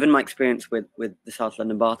 given my experience with the South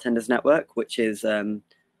London Bartenders Network, which is, to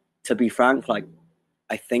be frank, like,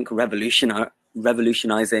 I think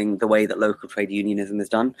revolutionizing the way that local trade unionism is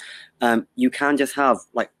done. You can just have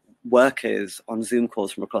like workers on Zoom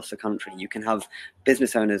calls from across the country. You can have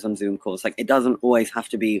business owners on Zoom calls. Like, it doesn't always have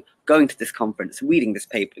to be going to this conference, reading this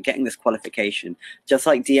paper, getting this qualification. Just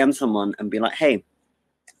like DM someone and be like, hey,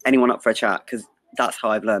 anyone up for a chat? Because that's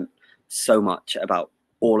how I've learned so much about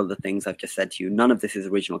all of the things I've just said to you. None of this is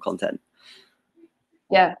original content.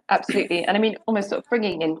 Yeah, absolutely. And I mean, almost sort of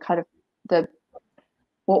bringing in kind of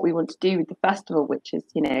what we want to do with the festival, which is,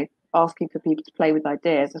 you know, asking for people to play with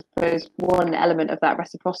ideas. I suppose one element of that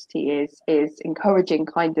reciprocity is encouraging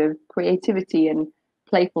kind of creativity and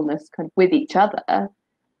playfulness kind of with each other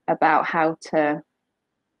about how to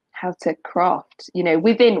craft, you know,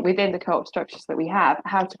 within the co-op structures that we have,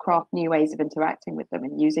 how to craft new ways of interacting with them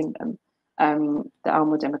and using them that are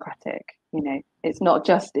more democratic. You know, it's not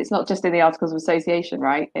just in the articles of association,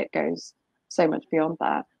 right? It goes so much beyond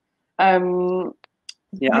that.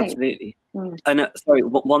 Yeah, absolutely. And sorry,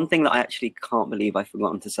 one thing that I actually can't believe I've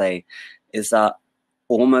forgotten to say is that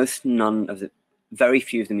very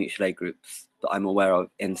few of the mutual aid groups that I'm aware of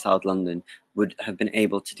in South London would have been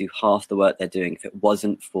able to do half the work they're doing if it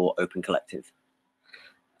wasn't for Open Collective.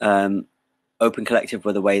 Open Collective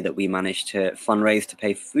were the way that we managed to fundraise to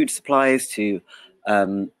pay for food supplies, to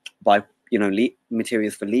buy, you know,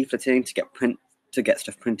 materials for leafleting, to get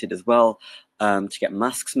stuff printed as well, to get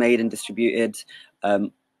masks made and distributed.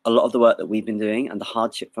 A lot of the work that we've been doing and the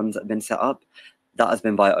hardship funds that have been set up, that has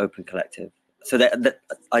been via Open Collective. So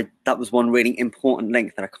that was one really important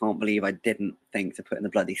link that I can't believe I didn't think to put in the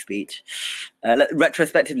bloody speech.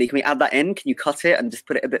 Retrospectively, can we add that in? Can you cut it and just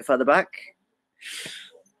put it a bit further back?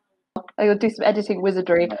 I'll do some editing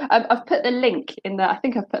wizardry. I've put the link in I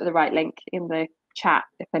think I've put the right link in the chat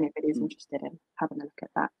if anybody's interested in having a look at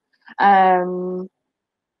that.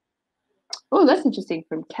 Oh, that's interesting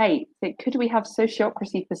from Kate. Could we have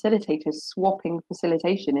sociocracy facilitators swapping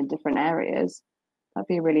facilitation in different areas? That'd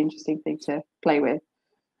be a really interesting thing to play with.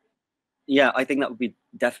 Yeah, I think that would be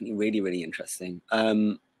definitely really, really interesting.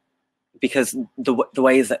 Because the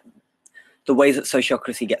ways that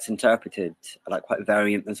sociocracy gets interpreted are like quite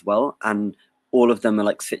variant as well, and all of them are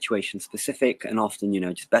like situation specific and often, you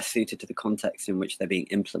know, just best suited to the context in which they're being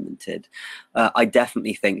implemented. I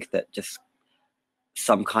definitely think that just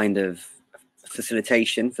some kind of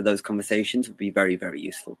facilitation for those conversations would be very, very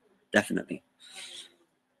useful. Definitely.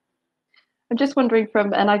 I'm just wondering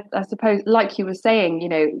and I suppose, like you were saying,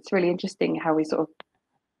 it's really interesting how we sort of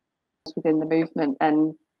within the movement,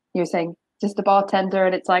 and you were saying just a bartender,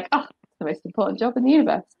 and it's like, oh, it's the most important job in the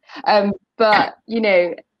universe. But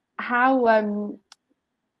how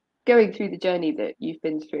going through the journey that you've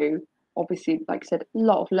been through, obviously, like I said, a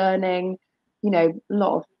lot of learning, a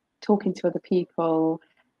lot of talking to other people.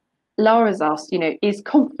 Laura's asked, is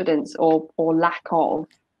confidence or lack of,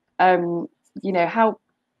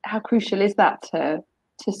 how crucial is that to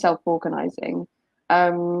self-organizing?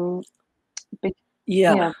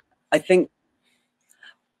 Yeah, I think.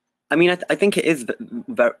 I mean, I think it is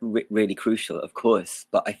really crucial, of course,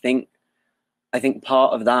 but I think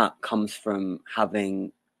part of that comes from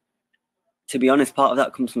having, to be honest, part of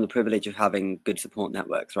that comes from the privilege of having good support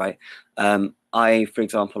networks, right? For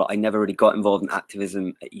example, I never really got involved in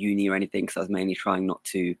activism at uni or anything because I was mainly trying not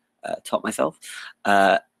to top myself,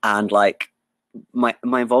 and like my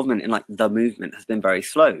involvement in like the movement has been very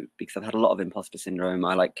slow because I've had a lot of imposter syndrome.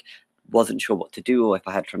 I like wasn't sure what to do or if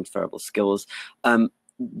I had transferable skills.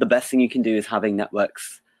 The best thing you can do is having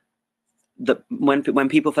networks that when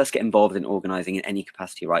people first get involved in organizing in any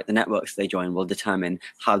capacity, right, the networks they join will determine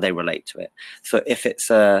how they relate to it. So if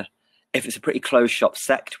it's a pretty closed shop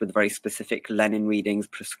sect with very specific Lenin readings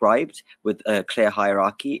prescribed with a clear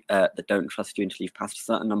hierarchy that don't trust you until you've passed a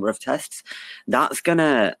certain number of tests, that's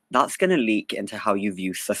gonna leak into how you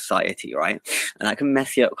view society, right? And that can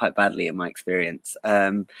mess you up quite badly in my experience.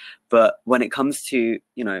 But when it comes to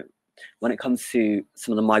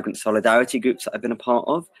some of the migrant solidarity groups that I've been a part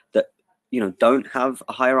of that don't have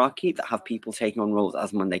a hierarchy, that have people taking on roles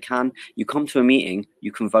as and when they can, you come to a meeting, you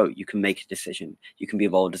can vote, you can make a decision, you can be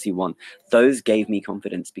involved as you want. Those gave me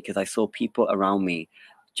confidence because I saw people around me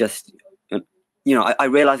just, I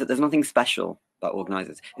realized that there's nothing special about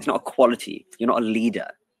organizers. It's not a quality. You're not a leader.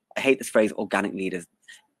 I hate this phrase, organic leaders.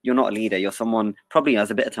 You're not a leader. You're someone probably has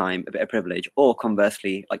a bit of time, a bit of privilege, or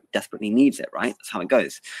conversely, like desperately needs it, right? That's how it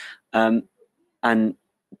goes. And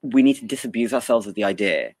we need to disabuse ourselves of the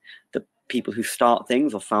idea that people who start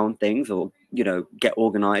things or found things or get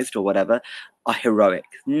organized or whatever are heroic.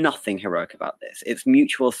 Nothing heroic about this. It's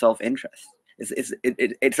mutual self-interest.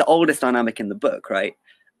 It's the oldest dynamic in the book, right?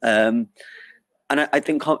 And I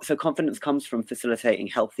think so. Confidence comes from facilitating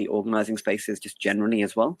healthy organizing spaces just generally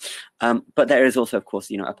as well. But there is also, of course,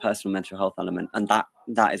 a personal mental health element, and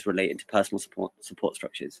that is related to personal support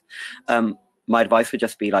structures. My advice would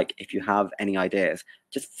just be like, if you have any ideas,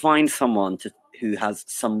 just find someone who has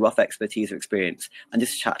some rough expertise or experience and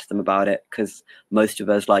just chat to them about it, because most of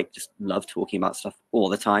us just love talking about stuff all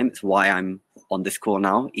the time. It's why I'm on this call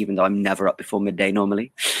now, even though I'm never up before midday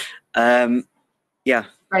normally. Yeah.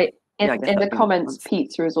 Right. In the comments,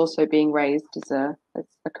 pizza is also being raised as a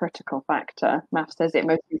critical factor. Matt says it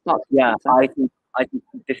mostly starts with pizza. I think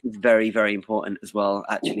this is very, very important as well,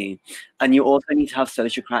 actually. And you also need to have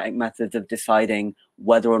sociocratic methods of deciding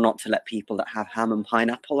whether or not to let people that have ham and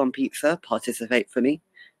pineapple on pizza participate for me.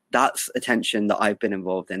 That's a tension that I've been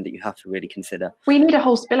involved in that you have to really consider. We need a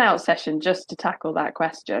whole spill out session just to tackle that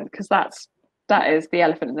question, because that is the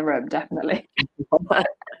elephant in the room, definitely.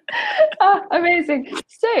 Amazing.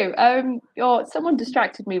 So, someone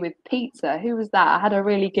distracted me with pizza. Who was that? I had a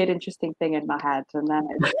really good, interesting thing in my head, and then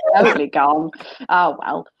it's totally gone. Oh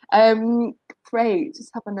well. Great.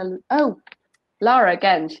 Just having Lara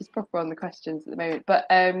again. She's proper on the questions at the moment. But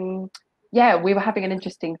yeah, we were having an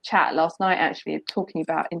interesting chat last night, actually, talking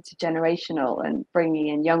about intergenerational and bringing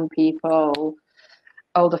in young people,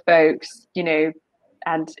 older folks.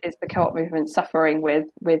 And is the co-op movement suffering with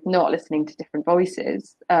not listening to different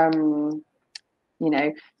voices?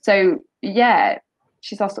 So yeah,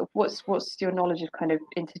 she's asked, what's your knowledge of kind of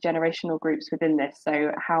intergenerational groups within this?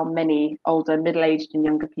 So how many older, middle-aged, and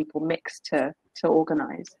younger people mix to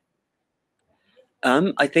organize?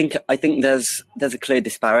 I think there's a clear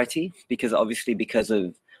disparity because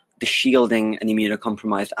of the shielding and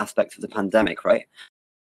immunocompromised aspects of the pandemic, right?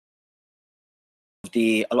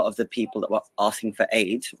 A lot of the people that were asking for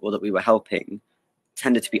aid or that we were helping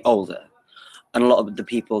tended to be older, and a lot of the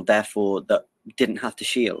people therefore that didn't have to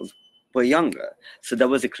shield were younger. So there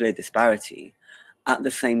was a clear disparity. At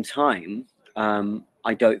the same time,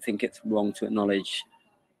 I don't think it's wrong to acknowledge.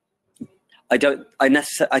 I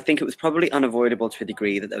think it was probably unavoidable to a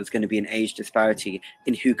degree that there was going to be an age disparity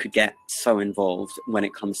in who could get so involved when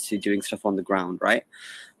it comes to doing stuff on the ground, right?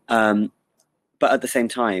 But at the same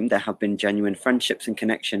time, there have been genuine friendships and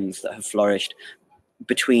connections that have flourished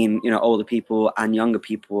between older people and younger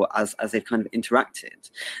people as they've kind of interacted.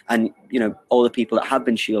 And older people that have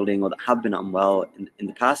been shielding or that have been unwell in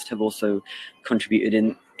the past have also contributed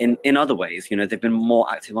in other ways. You know, they've been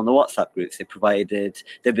more active on the WhatsApp groups.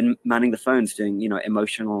 They've been manning the phones, doing, you know,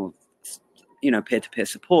 emotional, you know, peer-to-peer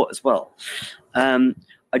support as well.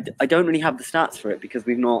 I don't really have the stats for it because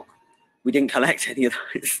we didn't collect any of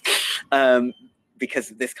those, because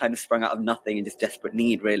this kind of sprung out of nothing and just desperate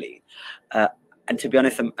need, really. And to be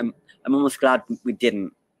honest, I'm almost glad we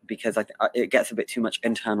didn't, because it gets a bit too much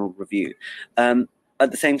internal review. At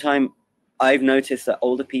the same time, I've noticed that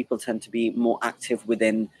older people tend to be more active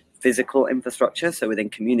within physical infrastructure, so within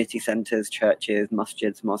community centres, churches,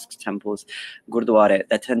 masjids, mosques, temples, gurdwara.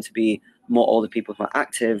 There tend to be more older people who are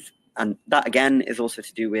active, and that again is also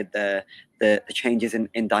to do with the changes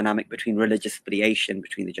in dynamic between religious affiliation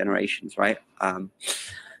between the generations, right?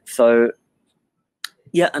 So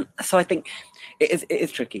yeah, and so I think it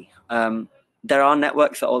is tricky. There are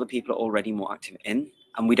networks that older people are already more active in,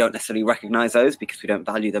 and we don't necessarily recognize those because we don't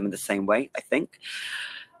value them in the same way, I think.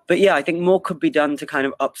 But yeah, I think more could be done to kind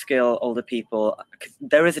of upskill older people.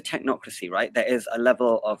 There is a technocracy, right? There is a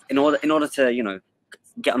level of, in order to, you know,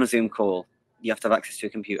 get on a Zoom call, you have to have access to a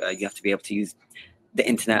computer, you have to be able to use the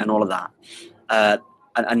internet and all of that,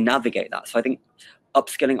 and navigate that. So I think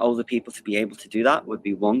upskilling older people to be able to do that would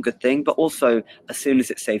be one good thing. But also, as soon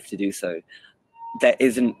as it's safe to do so, there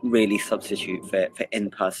isn't really substitute for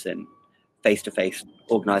in-person, face-to-face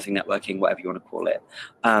organizing, networking, whatever you want to call it.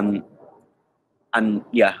 And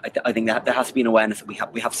yeah, I think that there has to be an awareness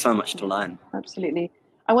that we have so much to learn. Absolutely.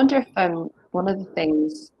 I wonder if one of the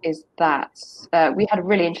things is that we had a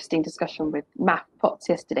really interesting discussion with Matt Potts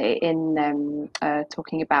yesterday in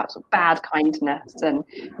talking about sort of bad kindness and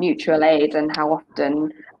mutual aid, and how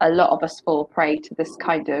often a lot of us fall prey to this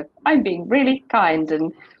kind of, I'm being really kind,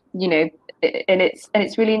 and you know, and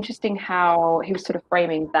it's really interesting how he was sort of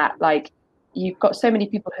framing that, like, you've got so many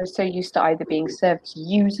people who are so used to either being service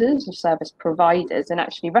users or service providers, and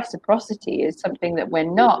actually reciprocity is something that we're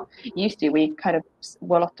not used to. We kind of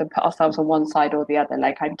will often put ourselves on one side or the other.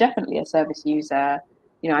 Like, I'm definitely a service user,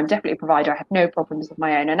 you know, I'm definitely a provider, I have no problems of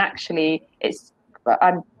my own. And actually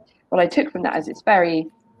what I took from that is it's very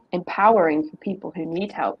empowering for people who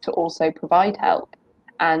need help to also provide help.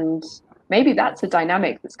 And maybe that's a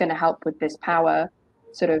dynamic that's going to help with this power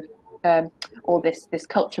sort of or this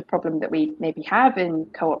culture problem that we maybe have in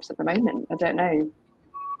co-ops at the moment. I don't know.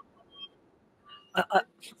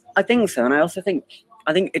 I think so, and I also think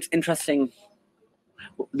it's interesting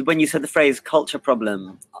when you said the phrase culture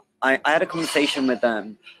problem. I had a conversation with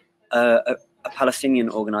a Palestinian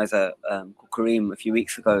organizer called Kareem a few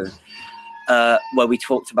weeks ago, where we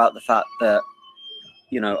talked about the fact that,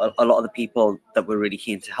 you know, a lot of the people that were really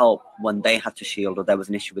keen to help, when they had to shield or there was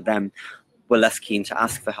an issue with them, were less keen to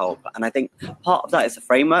ask for help. And I think part of that is the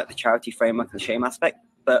framework, the charity framework, the shame aspect.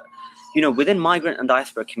 But, you know, within migrant and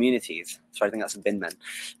diaspora communities, sorry, I think that's a bin men,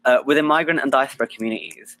 within migrant and diaspora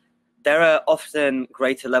communities, there are often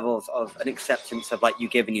greater levels of an acceptance of, like, you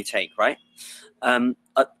give and you take, right?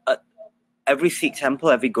 Every Sikh temple,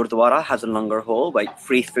 every Gurdwara has a langar hall where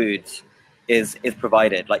free food is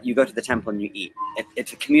provided. Like, you go to the temple and you eat.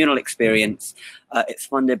 It's a communal experience. It's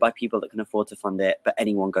funded by people that can afford to fund it, but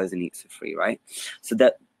anyone goes and eats for free, right? So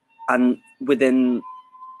that, and within,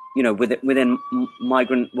 you know, within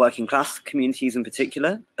migrant working class communities in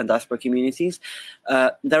particular, and diaspora communities,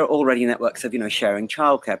 there are already networks of, you know, sharing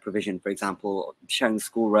childcare provision, for example, sharing the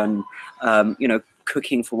school run, you know,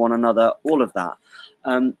 cooking for one another, all of that.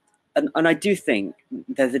 And I do think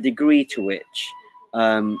there's a degree to which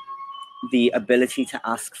the ability to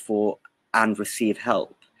ask for and receive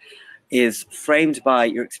help is framed by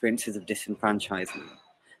your experiences of disenfranchisement.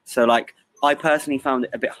 So, like, I personally found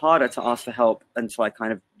it a bit harder to ask for help, and so I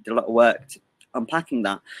kind of did a lot of work unpacking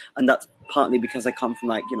that. And that's partly because I come from,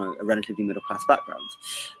 like, you know, a relatively middle class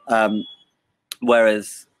background.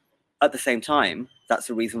 Whereas at the same time, that's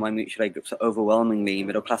the reason why mutual aid groups are overwhelmingly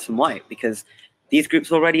middle class and white, because these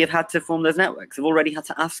groups already have had to form those networks. They've already had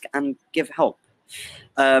to ask and give help.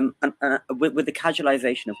 And with the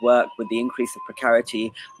casualization of work, with the increase of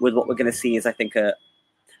precarity, with what we're going to see is, I think, a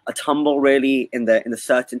tumble really in the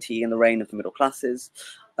certainty and the reign of the middle classes.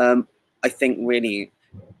 I think really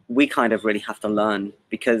we kind of really have to learn,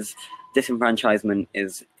 because disenfranchisement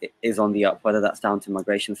is on the up, whether that's down to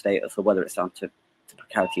migration status or whether it's down to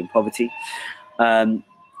precarity and poverty. And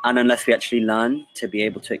unless we actually learn to be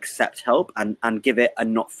able to accept help and give it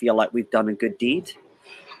and not feel like we've done a good deed,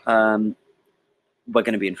 we're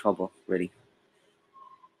going to be in trouble, really.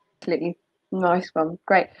 Absolutely. Nice one.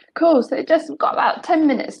 Great. Cool. So it just got about 10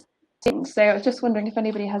 minutes in. So I was just wondering if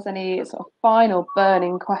anybody has any sort of final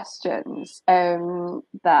burning questions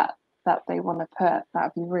that they want to put.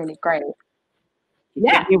 That would be really great.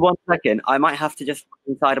 Yeah. Give me 1 second. I might have to just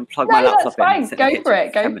go inside and plug No, my laptop that's fine. in. Go for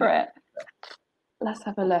it. Go for it. Let's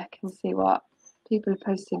have a look and see what people are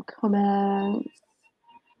posting comments.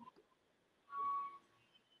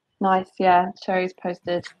 Nice, yeah. Sherry's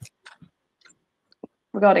posted.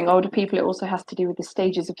 Regarding older people, it also has to do with the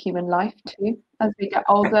stages of human life too. As we get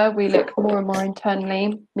older, we look more and more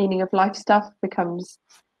internally. Meaning of life stuff becomes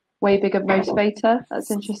way bigger motivator.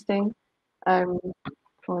 That's interesting.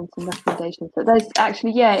 Drawing some recommendations, but there's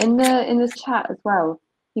actually, yeah, in the chat as well.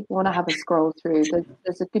 People want to have a scroll through.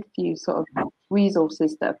 There's a good few sort of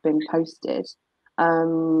resources that have been posted,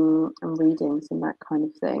 and readings and that kind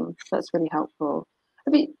of thing. So that's really helpful.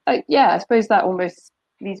 I mean, yeah, I suppose that almost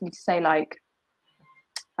leads me to say, like,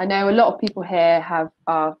 I know a lot of people here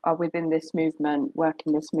are within this movement, work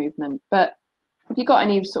in this movement, but have you got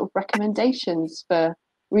any sort of recommendations for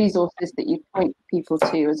resources that you point people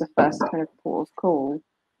to as a first kind of port of call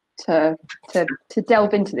to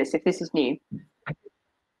delve into this if this is new?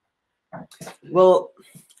 Well,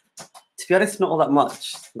 to be honest, not all that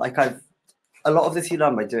much. Like, a lot of this you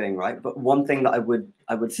learn by doing, right? But one thing that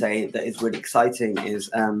I would say that is really exciting is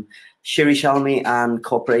Shiri Shalmi and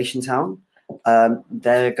Corporation Town.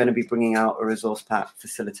 They're going to be bringing out a resource pack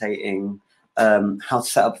facilitating how to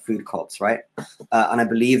set up food co-ops, right? And I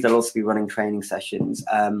believe they'll also be running training sessions.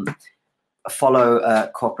 Follow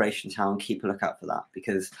Corporation Town, keep a lookout for that,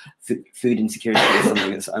 because food insecurity is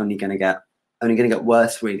something that's only going to get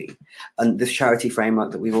worse, really. And this charity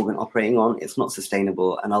framework that we've all been operating on, it's not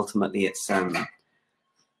sustainable, and ultimately it's a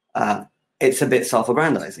bit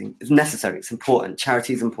self-aggrandizing. It's necessary, it's important.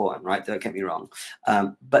 Charity is important, right? Don't get me wrong.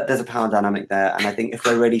 But there's a power dynamic there. And I think if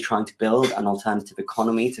we're really trying to build an alternative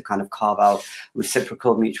economy to kind of carve out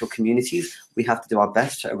reciprocal mutual communities, we have to do our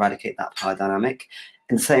best to eradicate that power dynamic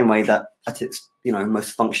in the same way that at its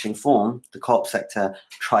most functioning form, the co-op sector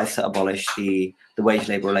tries to abolish the wage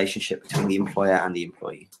labor relationship between the employer and the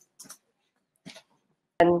employee.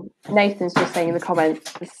 And Nathan's just saying in the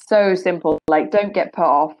comments, it's so simple, like, don't get put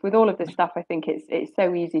off with all of this stuff. I think it's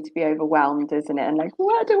so easy to be overwhelmed, isn't it? And like,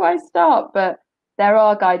 where do I start? But there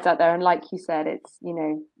are guides out there, and like you said, it's,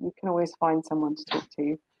 you can always find someone to talk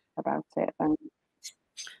to about it. And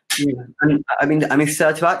yeah, and I mean,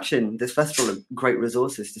 Stir to Action, this festival of great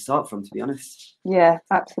resources to start from, to be honest. Yeah,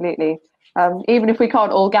 absolutely. Even if we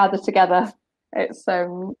can't all gather together, it's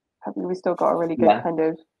we still got a really good kind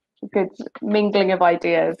of good mingling of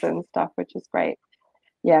ideas and stuff, which is great.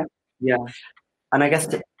 Yeah. And I guess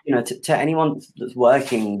to anyone that's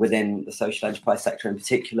working within the social enterprise sector in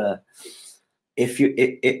particular, if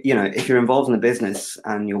you're involved in the business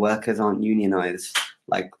and your workers aren't unionized,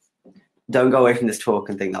 like, don't go away from this talk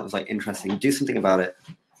and think that was like interesting. Do something about it.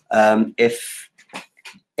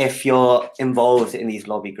 If you're involved in these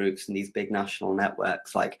lobby groups and these big national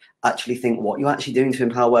networks, like, actually think what you're actually doing to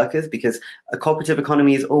empower workers, because a cooperative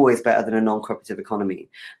economy is always better than a non-cooperative economy.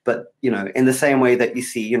 But, in the same way that you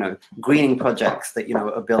see, greening projects that,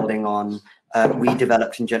 are building on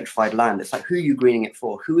redeveloped and gentrified land, it's like, who are you greening it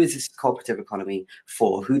for? Who is this cooperative economy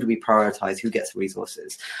for? Who do we prioritize? Who gets the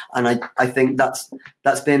resources? And I think that's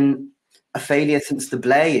been a failure since the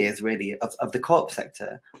Blair years, really, of the co-op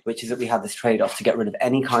sector, which is that we had this trade-off to get rid of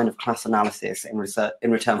any kind of class analysis in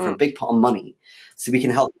return for a big pot of money, so we can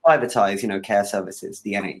help privatize, care services,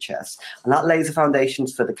 the NHS, and that lays the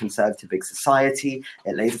foundations for the conservative big society.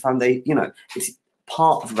 It lays the foundation, it's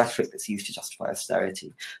part of rhetoric that's used to justify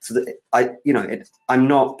austerity. So that I'm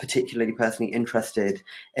not particularly personally interested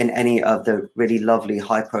in any of the really lovely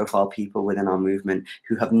high-profile people within our movement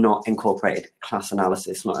who have not incorporated class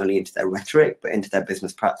analysis not only into their rhetoric but into their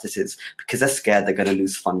business practices, because they're scared they're going to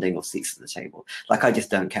lose funding or seats at the table. Like, I just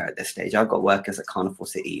don't care at this stage. I've got workers that can't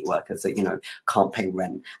afford to eat, workers that can't pay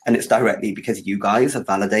rent, and it's directly because you guys are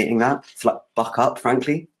validating that. It's like, buck up,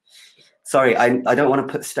 frankly. Sorry, I don't want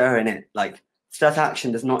to put stir in it. Like, Stir to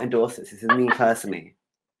Action does not endorse this. This is me personally.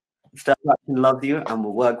 Stir to Action loves you and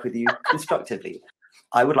will work with you constructively.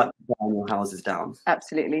 I would like to burn your houses down.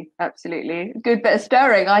 Absolutely. Good bit of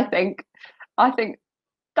stirring, I think. I think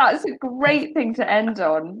that's a great thing to end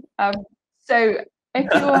on. So if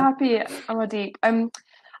you're happy, Amardeep,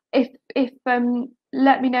 if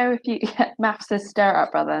let me know if you math says stir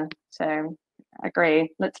up, brother. So I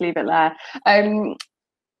agree. Let's leave it there.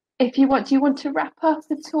 If you want, do you want to wrap up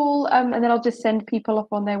at all? And then I'll just send people off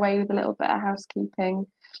on their way with a little bit of housekeeping.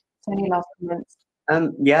 So any last comments?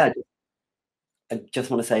 Yeah, I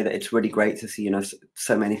just want to say that it's really great to see,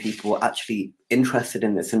 so many people actually interested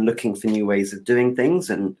in this and looking for new ways of doing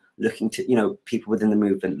things, and looking to, people within the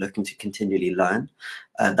movement looking to continually learn.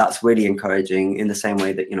 That's really encouraging, in the same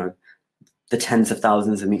way that, the tens of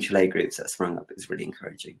thousands of mutual aid groups that sprung up is really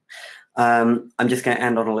encouraging. I'm just going to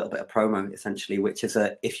end on a little bit of promo, essentially, which is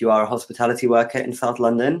if you are a hospitality worker in South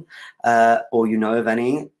London, or you know of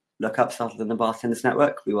any, look up South London Bartenders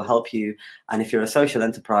Network. We will help you. And if you're a social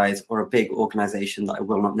enterprise or a big organization that I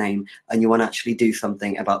will not name, and you want to actually do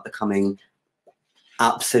something about the coming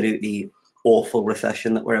absolutely awful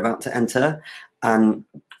recession that we're about to enter, and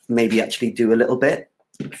maybe actually do a little bit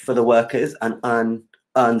for the workers and earn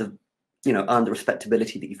the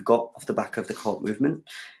respectability that you've got off the back of the co-op movement,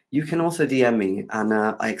 you can also DM me, and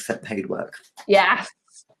I accept paid work. Yes,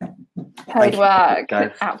 paid work,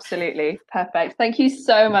 guys. Absolutely perfect. Thank you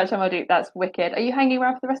so much, Amardeep. That's wicked. Are you hanging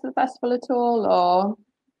around for the rest of the festival at all, or?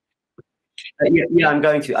 Yeah, I'm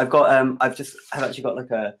going to. I've actually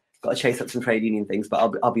got got to chase up some trade union things, but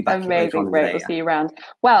I'll be back. Amazing, great. We'll see you around.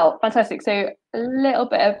 Well, fantastic. So a little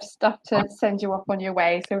bit of stuff to send you off on your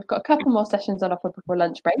way. So we've got a couple more sessions on offer before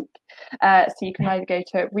lunch break. So you can either go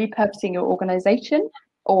to repurposing your organisation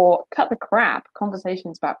or cut the crap,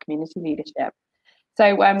 conversations about community leadership.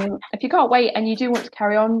 So if you can't wait and you do want to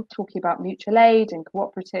carry on talking about mutual aid and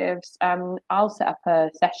cooperatives, I'll set up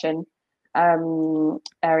a session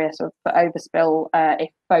area sort of for overspill if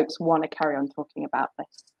folks want to carry on talking about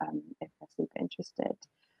this, if they're super interested.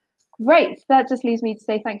 Great, so that just leaves me to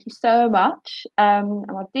say thank you so much,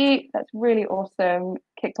 Amardeep. That's really awesome.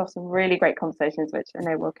 Kicked off some really great conversations, which I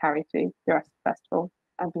know will carry through the rest of the festival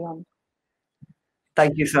and beyond.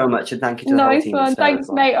 Thank you so much, and thank you to the whole team. Nice one, thanks,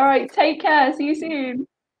 mate. All right, take care. See you soon.